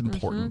is what's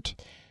important.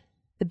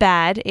 The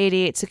bad,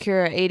 88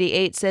 Sakura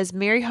 88, says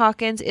Mary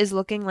Hawkins is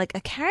looking like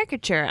a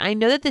caricature. I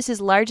know that this is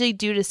largely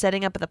due to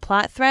setting up the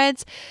plot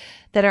threads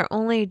that are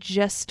only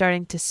just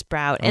starting to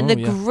sprout.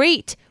 And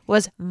great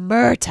was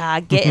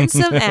Murtaugh getting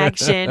some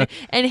action,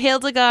 and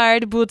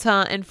Hildegard,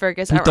 Bouton, and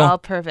Fergus are all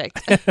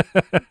perfect.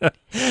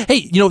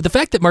 Hey, the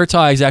fact that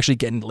Murtaugh is actually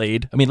getting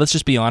laid, I mean, let's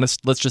just be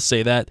honest. Let's just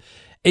say that.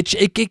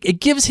 It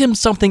gives him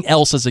something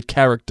else as a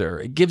character.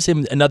 It gives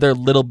him another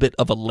little bit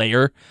of a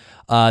layer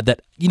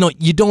that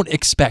you don't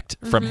expect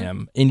from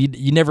him, and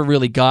you never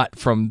really got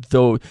from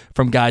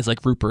guys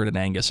like Rupert and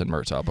Angus and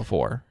Murtaugh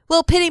before.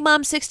 Well, Pity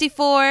Mom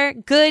 64,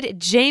 good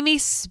Jamie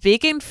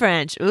speaking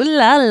French. Ooh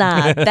la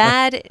la.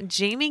 Bad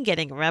Jamie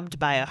getting rubbed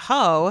by a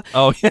hoe.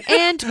 Oh, yeah.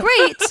 And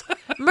great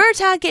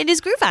Murtaugh getting his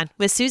groove on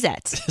with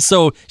Suzette.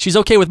 So she's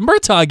okay with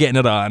Murtaugh getting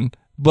it on,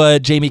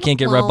 but Jamie can't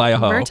get rubbed by a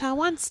hoe. Murtaugh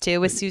wants to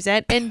with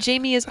Suzette, and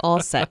Jamie is all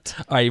set.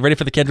 All right, you ready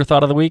for the Kendra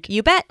Thought of the Week?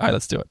 You bet. All right,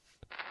 let's do it.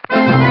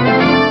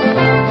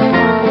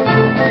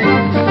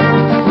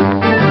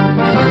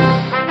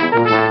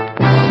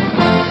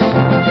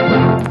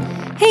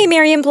 Hey,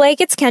 Mary and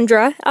Blake, it's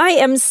Kendra. I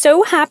am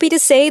so happy to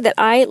say that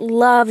I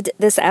loved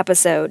this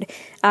episode.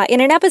 In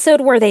an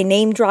episode where they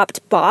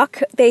name-dropped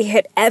Bach, they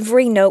hit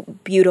every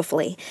note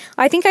beautifully.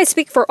 I think I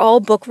speak for all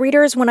book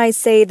readers when I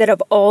say that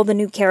of all the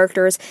new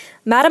characters,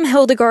 Madame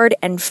Hildegard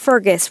and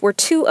Fergus were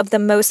 2 of the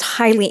most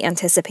highly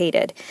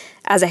anticipated.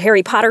 As a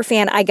Harry Potter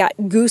fan, I got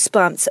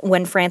goosebumps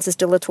when Frances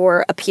de la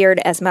Tour appeared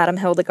as Madame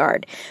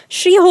Hildegard.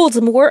 She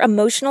holds more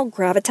emotional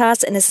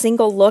gravitas in a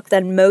single look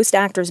than most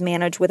actors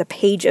manage with a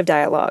page of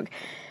dialogue.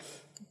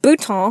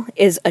 Bouton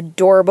is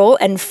adorable,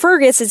 and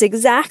Fergus is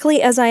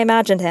exactly as I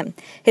imagined him.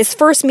 His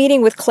first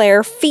meeting with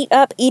Claire, feet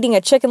up, eating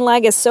a chicken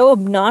leg is so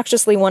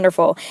obnoxiously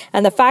wonderful,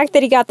 and the fact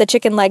that he got the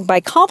chicken leg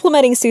by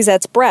complimenting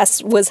Suzette's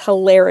breasts was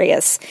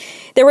hilarious.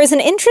 There was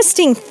an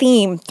interesting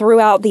theme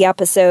throughout the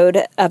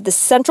episode of the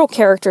central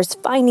characters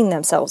finding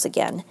themselves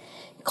again.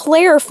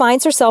 Claire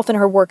finds herself in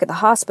her work at the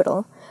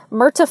hospital,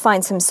 Murtaugh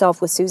finds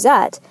himself with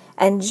Suzette,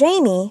 and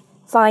Jamie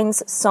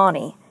finds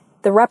Sonny,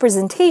 the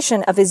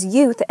representation of his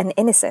youth and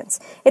innocence.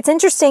 It's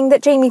interesting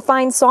that Jamie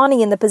finds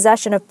Sonny in the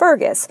possession of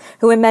Fergus,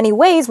 who in many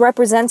ways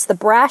represents the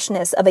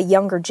brashness of a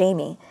younger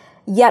Jamie,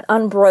 yet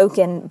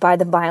unbroken by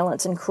the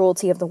violence and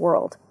cruelty of the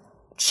world.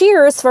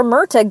 Cheers for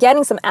Murtaugh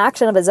getting some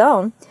action of his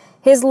own.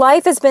 His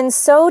life has been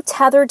so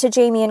tethered to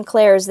Jamie and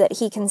Claire's that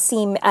he can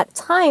seem at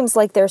times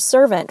like their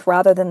servant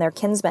rather than their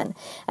kinsman,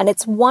 and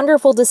it's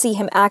wonderful to see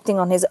him acting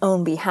on his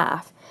own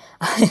behalf.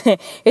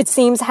 It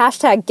seems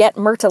 #Get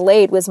Murtaugh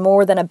Laid was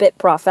more than a bit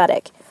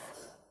prophetic.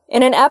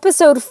 In an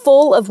episode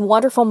full of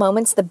wonderful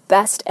moments, the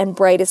best and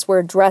brightest were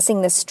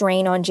addressing the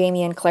strain on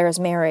Jamie and Claire's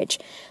marriage.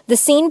 The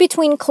scene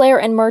between Claire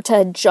and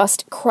Murtaugh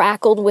just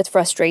crackled with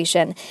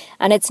frustration,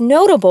 and it's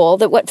notable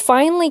that what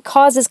finally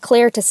causes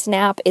Claire to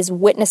snap is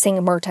witnessing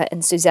Murtaugh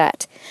and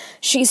Suzette.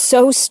 She's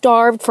so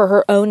starved for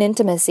her own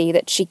intimacy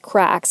that she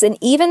cracks, and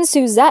even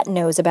Suzette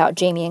knows about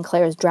Jamie and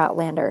Claire's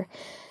Outlander.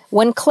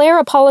 When Claire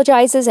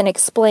apologizes and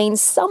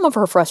explains some of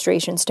her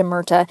frustrations to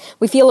Murtaugh,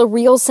 we feel a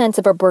real sense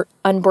of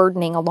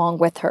unburdening along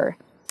with her.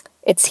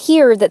 It's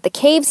here that the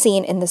cave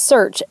scene in The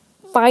Search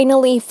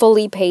finally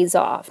fully pays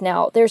off.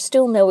 Now, there's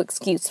still no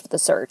excuse for the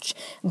search,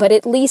 but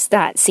at least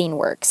that scene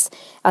works.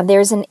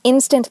 There's an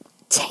instant,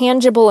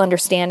 tangible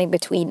understanding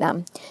between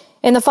them.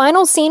 In the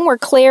final scene where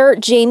Claire,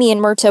 Jamie,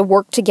 and Murtaugh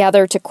work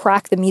together to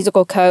crack the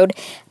musical code,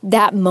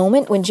 that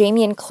moment when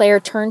Jamie and Claire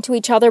turn to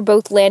each other,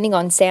 both landing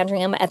on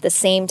Sandringham at the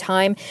same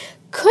time,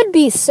 could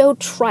be so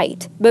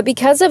trite. But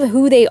because of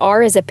who they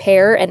are as a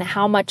pair and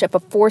how much of a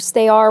force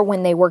they are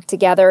when they work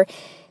together,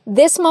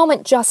 this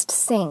moment just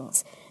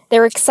sings.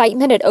 Their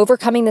excitement at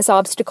overcoming this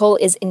obstacle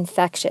is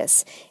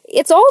infectious.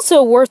 It's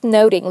also worth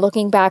noting,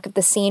 looking back at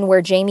the scene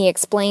where Jamie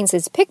explains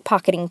his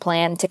pickpocketing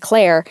plan to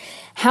Claire,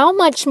 how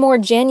much more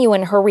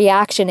genuine her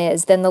reaction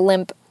is than the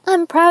limp,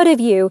 "I'm proud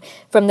of you,"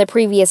 from the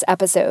previous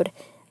episode.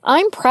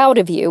 "I'm proud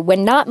of you"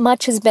 when not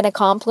much has been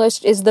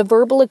accomplished is the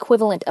verbal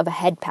equivalent of a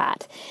head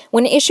pat.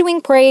 When issuing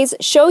praise,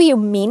 show you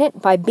mean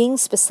it by being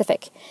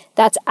specific.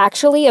 That's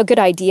actually a good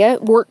idea,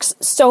 works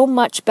so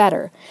much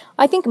better.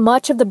 I think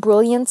much of the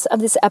brilliance of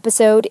this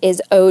episode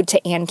is owed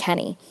to Anne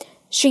Kenny.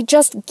 She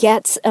just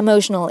gets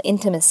emotional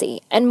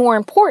intimacy, and more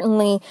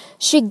importantly,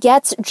 she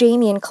gets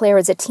Jamie and Claire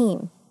as a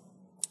team.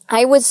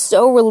 I was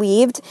so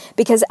relieved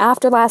because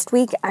after last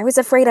week, I was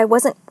afraid I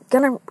wasn't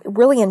going to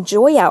really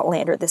enjoy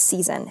Outlander this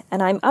season,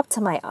 and I'm up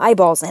to my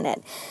eyeballs in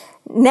it.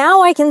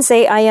 Now I can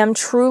say I am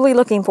truly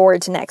looking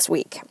forward to next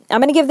week.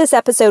 I'm going to give this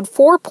episode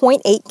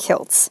 4.8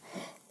 kilts.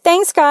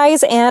 Thanks,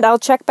 guys, and I'll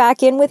check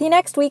back in with you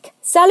next week.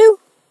 Salut!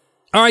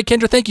 All right,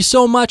 Kendra, thank you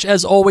so much.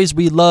 As always,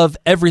 we love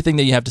everything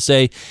that you have to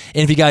say.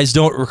 And if you guys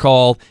don't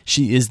recall,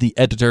 she is the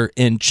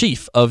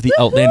editor-in-chief of the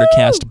Outlander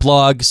Cast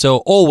blog. So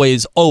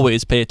always,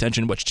 always pay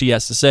attention to what she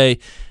has to say.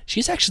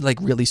 She's actually like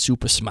really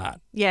super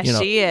smart. Yes,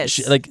 she is.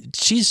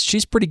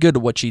 She's pretty good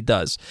at what she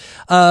does.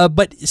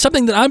 But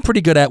something that I'm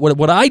pretty good at,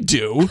 what I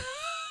do.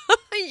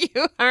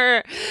 You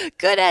are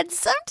good at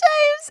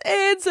sometimes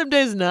and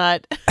sometimes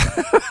not.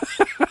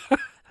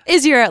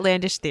 Is your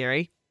outlandish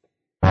theory.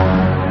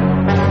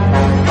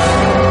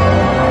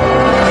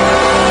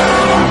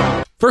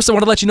 First, I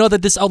want to let you know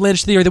that this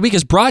Outlandish Theory of the Week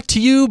is brought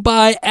to you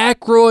by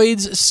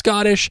Ackroyd's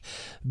Scottish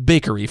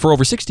Bakery. For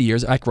over 60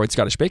 years, Ackroyd's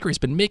Scottish Bakery has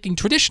been making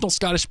traditional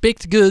Scottish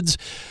baked goods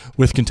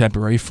with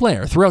contemporary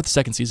flair. Throughout the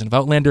second season of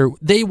Outlander,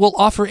 they will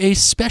offer a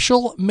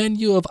special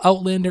menu of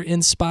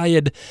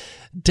Outlander-inspired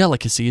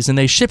delicacies, and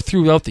they ship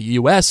throughout the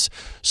U.S.,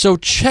 so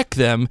check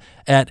them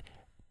at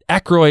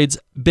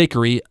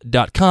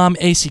ackroydsbakery.com,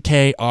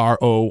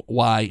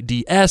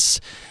 ACKROYDS,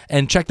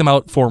 and check them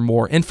out for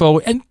more info.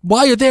 And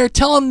while you're there,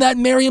 tell them that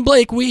Mary and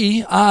Blake,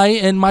 I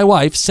and my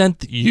wife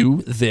sent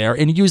you there,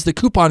 and use the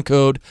coupon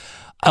code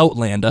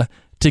Outlander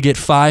to get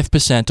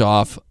 5%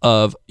 off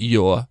of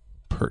your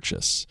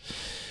purchase.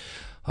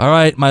 All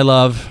right, my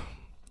love,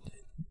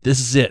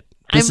 this is it.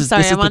 I'm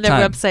sorry, I'm on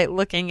their website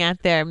looking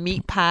at their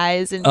meat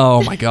pies and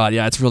oh my god,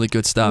 yeah, it's really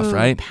good stuff,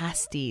 right?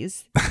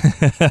 Pasties.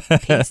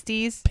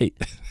 Pasties.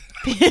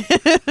 Oh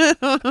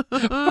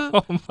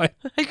my!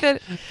 I could,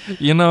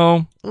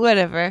 I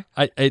whatever.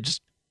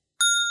 just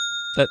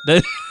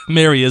that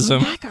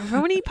Maryism.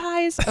 Macaroni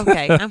pies.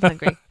 Okay, I'm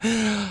hungry.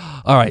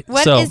 All right.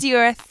 What is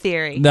your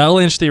theory? The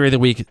Outlandish theory of the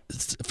week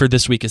for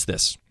this week is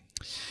this: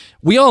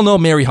 we all know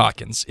Mary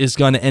Hawkins is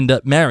going to end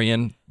up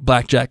marrying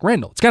Blackjack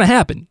Randall. It's going to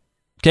happen.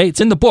 Okay,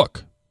 it's in the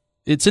book.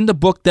 It's in the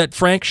book that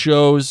Frank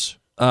shows.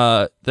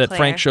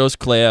 Frank shows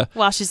Claire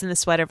while she's in the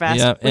sweater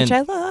vest, which I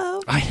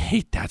love. I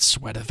hate that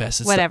sweater vest.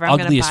 It's whatever. the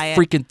ugliest I'm gonna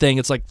buy freaking thing.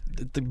 It's like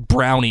the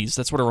brownies.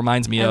 That's what it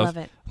reminds me of. I love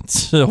it. It's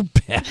so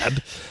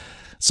bad.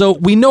 So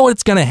we know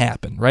it's going to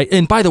happen, right?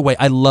 And by the way,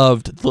 I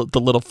loved the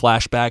little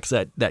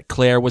flashbacks that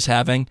Claire was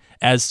having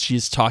as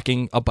she's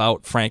talking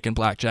about Frank and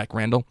Blackjack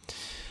Randall.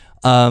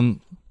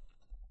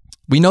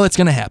 We know it's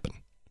going to happen.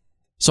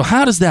 So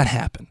how does that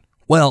happen?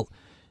 Well,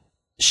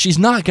 she's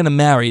not going to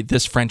marry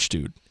this French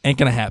dude. Ain't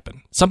going to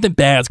happen. Something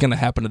bad's going to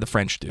happen to the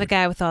French dude. The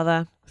guy with all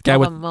the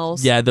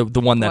moles. Yeah, the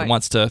one that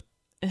wants to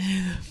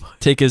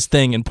take his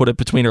thing and put it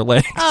between her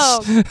legs.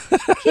 Oh,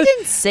 he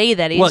didn't say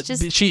that.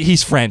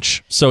 He's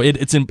French, so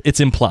it's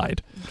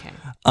implied. Okay.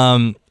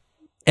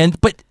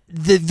 But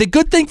the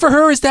good thing for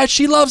her is that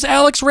she loves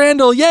Alex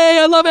Randall. Yay,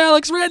 I love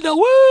Alex Randall.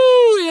 Woo!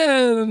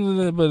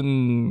 Yeah, but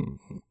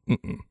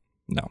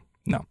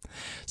no.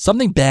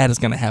 Something bad is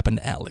going to happen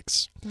to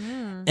Alex.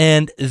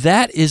 And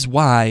that is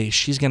why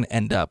she's going to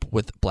end up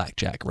with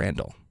Blackjack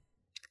Randall.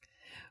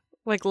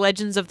 Like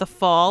Legends of the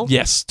Fall?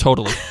 Yes,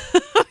 totally.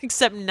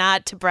 Except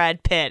not to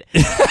Brad Pitt.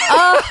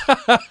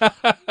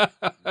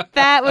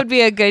 That would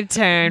be a good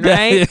turn,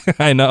 right?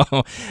 I know.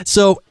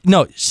 So,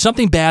 no,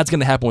 something bad's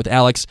going to happen with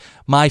Alex.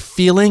 My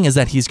feeling is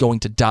that he's going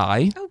to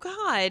die. Oh,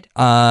 God.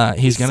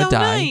 He's going to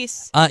die.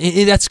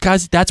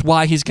 Nice. That's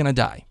why he's going to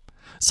die.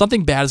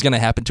 Something bad is going to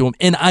happen to him.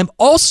 And I'm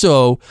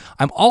also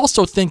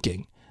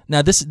thinking,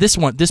 now this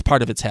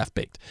part of it's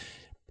half-baked.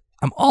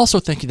 I'm also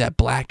thinking that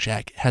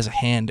Blackjack has a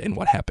hand in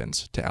what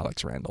happens to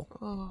Alex Randall.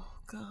 Oh,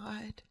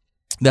 God.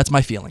 That's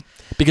my feeling.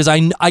 Because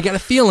I got a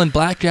feeling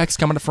Blackjack's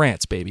coming to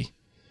France, baby.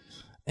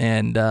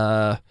 And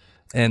it's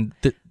going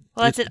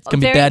to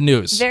be bad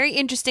news. Very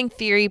interesting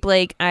theory,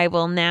 Blake. I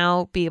will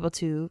now be able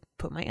to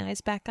put my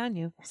eyes back on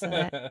you so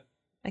that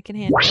I can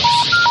handle it.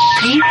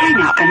 Please hang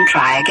up and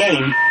try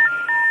again.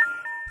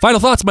 Final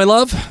thoughts, my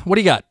love. What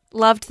do you got?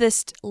 Loved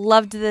this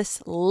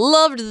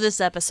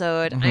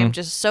episode. I'm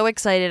just so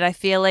excited. I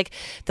feel like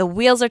the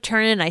wheels are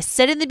turning. I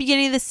said in the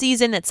beginning of the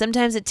season that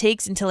sometimes it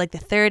takes until like the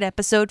third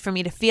episode for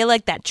me to feel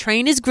like that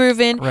train is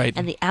grooving. Right.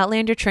 And the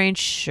Outlander train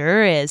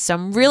sure is. So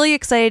I'm really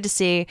excited to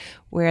see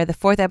where the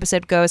fourth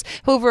episode goes.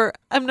 However,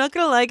 I'm not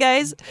going to lie,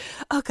 guys.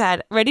 Oh,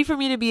 God. Ready for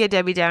me to be a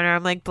Debbie Downer.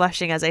 I'm like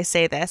blushing as I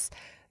say this.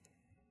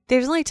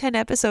 There's only 10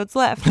 episodes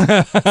left.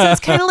 So it's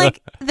kind of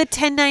like the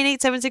 10, 9,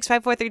 8, 7, 6,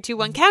 5, 4, 3, 2,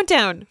 1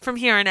 countdown from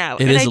here on out.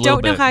 And I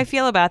don't know how I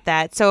feel about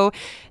that. So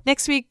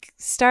next week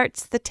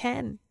starts the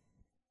 10.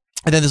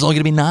 And then there's only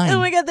going to be 9. Oh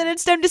my God, then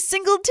it's down to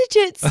single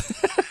digits.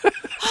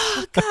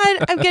 Oh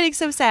God, I'm getting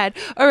so sad.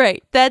 All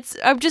right,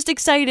 I'm just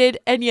excited,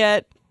 and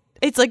yet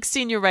it's like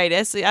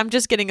senioritis. I'm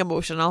just getting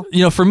emotional.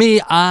 For me,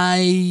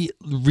 I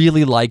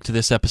really liked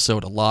this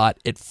episode a lot.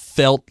 It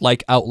felt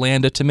like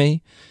Outlander to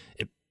me.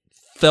 It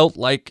felt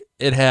like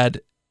it had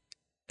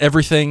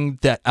everything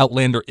that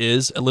Outlander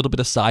is, a little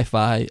bit of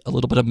sci-fi, a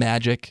little bit of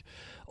magic,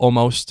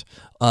 almost.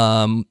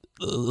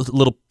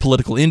 little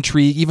political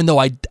intrigue, even though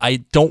I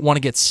don't want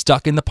to get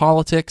stuck in the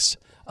politics,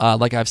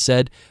 like I've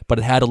said, but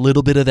it had a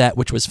little bit of that,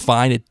 which was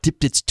fine. It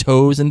dipped its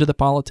toes into the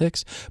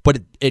politics, but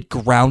it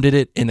grounded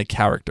it in the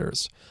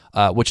characters,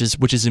 which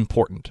is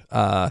important.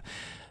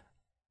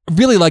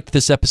 Really liked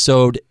this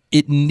episode.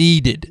 It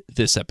needed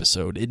this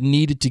episode. It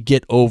needed to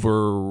get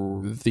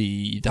over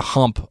the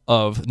hump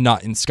of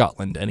not in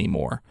Scotland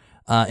anymore.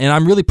 And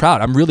I'm really proud.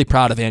 I'm really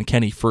proud of Ann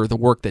Kenny for the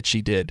work that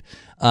she did.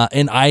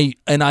 And I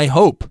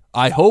hope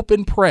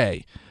and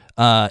pray,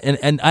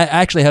 and I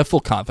actually have full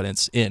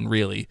confidence in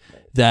really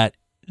that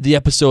the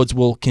episodes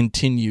will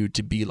continue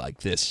to be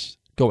like this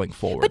going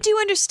forward. But do you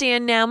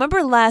understand now?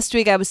 Remember last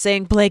week I was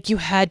saying, Blake, you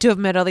had to have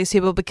met all these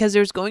people because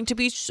there's going to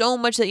be so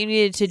much that you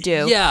needed to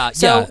do. Yeah.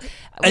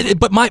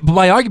 But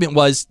my argument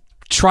was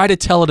try to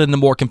tell it in a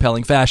more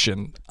compelling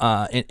fashion,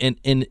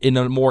 in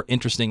a more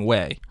interesting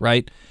way,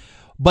 right?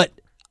 But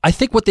I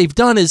think what they've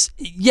done is,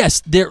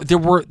 yes,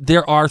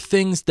 there are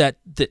things that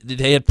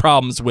they had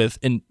problems with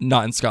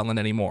not in Scotland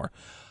anymore,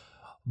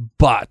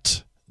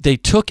 but they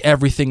took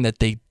everything that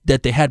they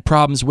had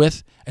problems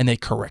with and they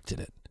corrected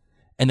it.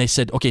 And they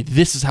said, okay,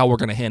 this is how we're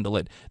going to handle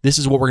it. This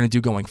is what we're going to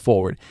do going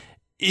forward.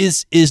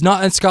 Is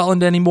not in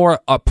Scotland anymore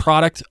a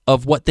product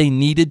of what they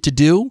needed to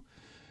do?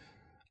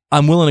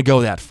 I'm willing to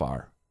go that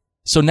far.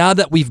 So now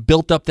that we've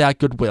built up that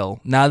goodwill,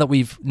 now that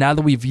we've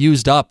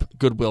used up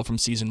goodwill from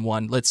season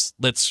 1, let's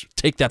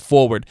take that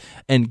forward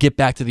and get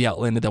back to the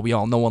Outlander that we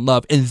all know and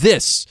love. And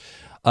this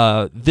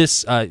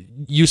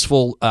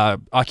useful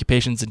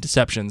occupations and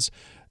deceptions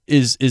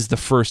is the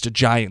first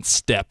giant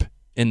step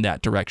in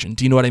that direction.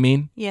 Do you know what I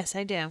mean? Yes,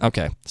 I do.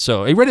 Okay.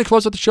 So are you ready to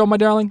close out the show, my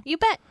darling? You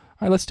bet.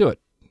 All right, let's do it.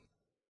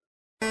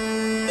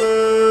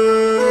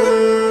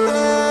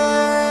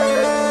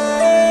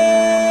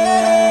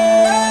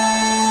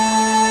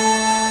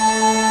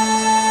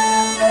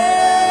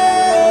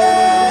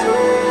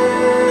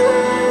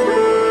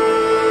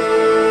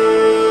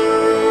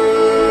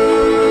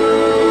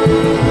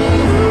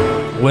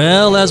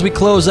 Well, as we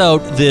close out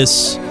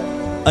this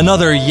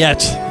another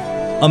yet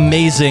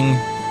amazing,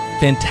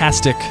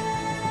 fantastic,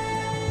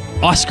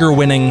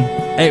 Oscar-winning,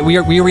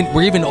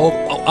 we're even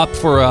up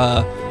for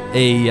a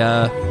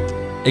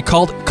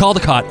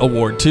Caldecott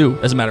Award too.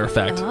 As a matter of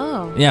fact,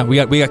 yeah, we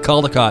got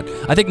Caldecott.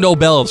 I think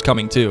Nobel is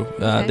coming too.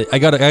 Okay. I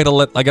got a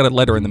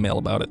letter in the mail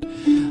about it.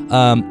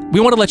 We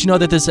want to let you know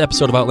that this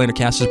episode of Outlander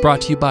Cast is brought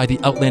to you by the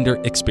Outlander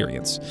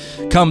Experience.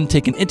 Come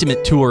take an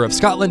intimate tour of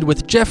Scotland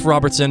with Jeff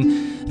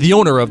Robertson, the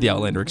owner of the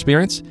Outlander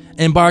Experience.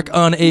 Embark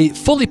on a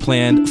fully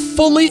planned,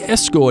 fully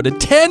escorted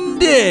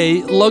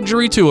 10-day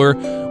luxury tour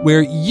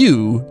where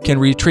you can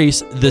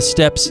retrace the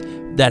steps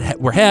that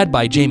were had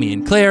by Jamie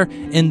and Claire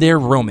in their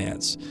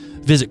romance.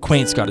 Visit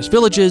quaint Scottish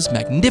villages,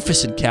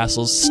 magnificent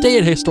castles, stay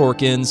at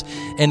historic inns,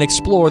 and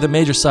explore the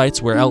major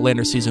sites where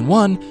Outlander Season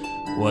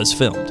 1 was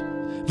filmed.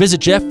 Visit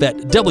Jeff at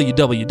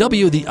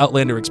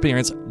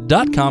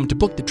www.theoutlanderexperience.com to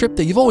book the trip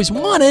that you've always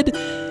wanted,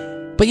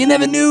 but you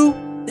never knew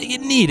that you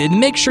needed.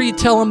 Make sure you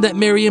tell him that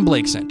Mary and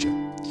Blake sent you.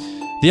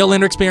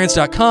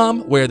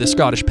 Theoutlanderexperience.com, where the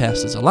Scottish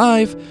past is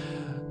alive,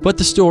 but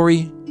the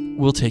story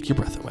will take your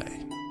breath away.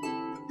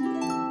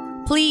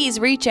 Please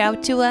reach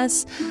out to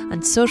us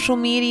on social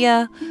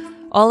media.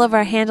 All of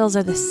our handles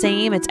are the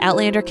same. It's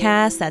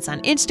OutlanderCast. That's on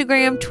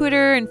Instagram,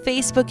 Twitter, and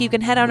Facebook. You can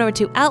head on over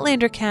to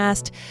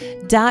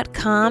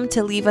OutlanderCast.com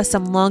to leave us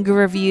some longer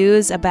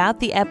reviews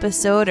about the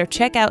episode or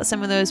check out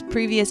some of those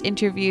previous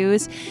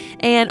interviews.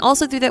 And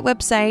also through that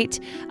website,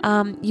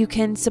 you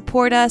can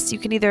support us. You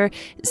can either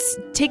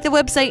take the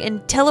website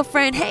and tell a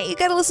friend, hey, you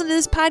got to listen to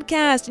this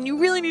podcast and you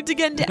really need to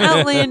get into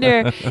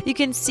Outlander. You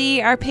can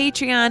see our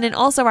Patreon and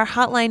also our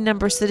hotline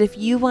number so that if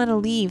you want to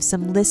leave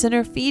some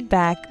listener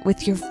feedback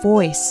with your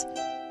voice,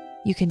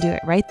 you can do it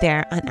right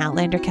there on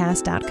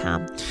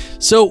OutlanderCast.com.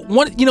 So,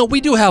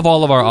 we do have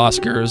all of our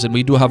Oscars, and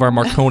we do have our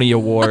Marconi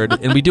Award,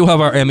 and we do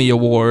have our Emmy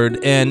Award,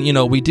 and,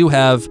 we do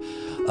have,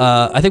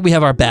 I think we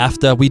have our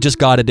BAFTA. We just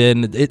got it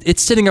in.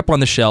 It's sitting up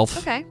on the shelf,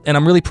 okay, and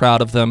I'm really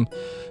proud of them.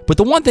 But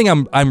the one thing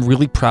I'm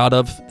really proud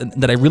of,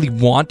 that I really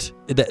want,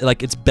 that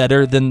like it's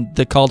better than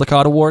the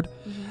Caldecott Award,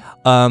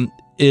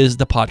 is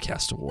the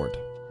Podcast Award.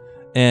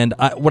 And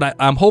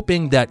I'm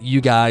hoping that you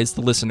guys,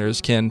 the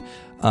listeners, can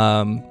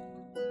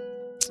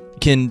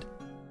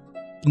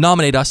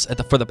nominate us at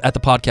the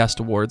Podcast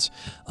Awards,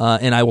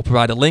 and I will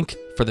provide a link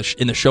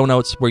in the show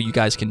notes where you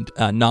guys can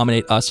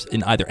nominate us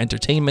in either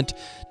entertainment,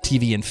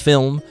 TV and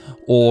film,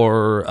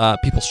 or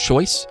People's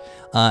Choice.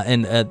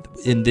 And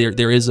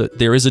there is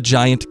a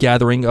giant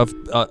gathering of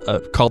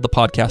called the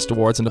Podcast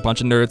Awards, and a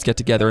bunch of nerds get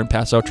together and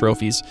pass out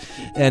trophies.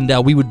 And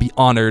we would be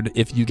honored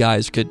if you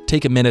guys could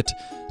take a minute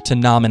to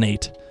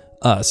nominate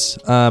us.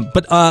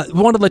 But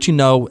we want to let you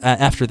know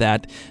after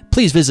that,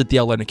 please visit the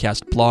Outlander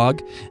Cast blog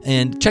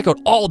and check out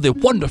all the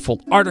wonderful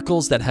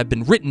articles that have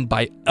been written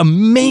by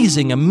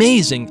amazing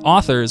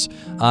authors,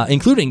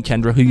 including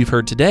Kendra, who you've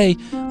heard today,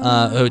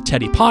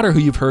 Teddy Potter, who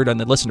you've heard on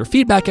the listener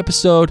feedback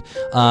episode,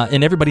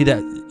 and everybody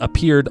that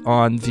appeared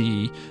on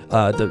the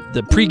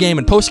pregame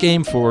and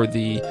postgame for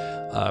the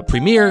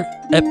premiere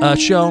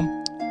show.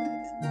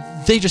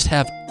 they just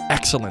have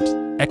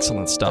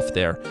excellent stuff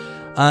there.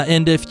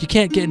 And if you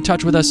can't get in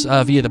touch with us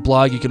via the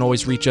blog, you can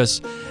always reach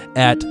us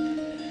at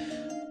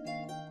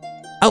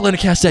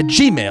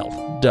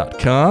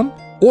outlandercast@gmail.com,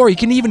 or you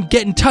can even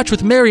get in touch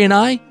with Mary and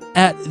I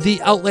at the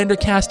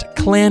Outlandercast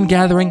Clan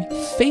Gathering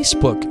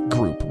Facebook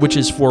group, which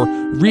is for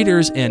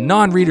readers and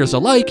non-readers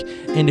alike.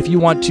 And if you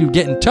want to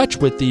get in touch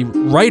with the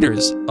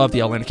writers of the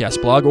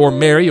Outlandercast blog, or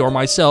Mary or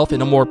myself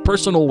in a more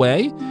personal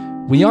way,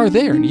 we are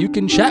there, and you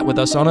can chat with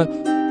us on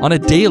a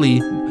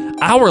daily,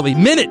 hourly,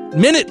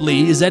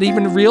 minutely, is that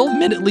even real?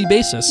 Minutely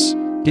basis.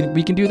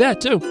 We can do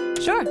that too.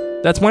 Sure.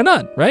 That's why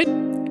not, right?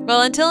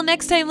 Well, until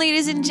next time,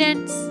 ladies and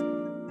gents,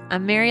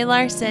 I'm Mary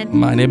Larson.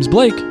 My name's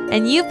Blake.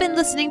 And you've been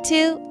listening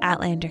to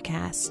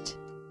Outlandercast.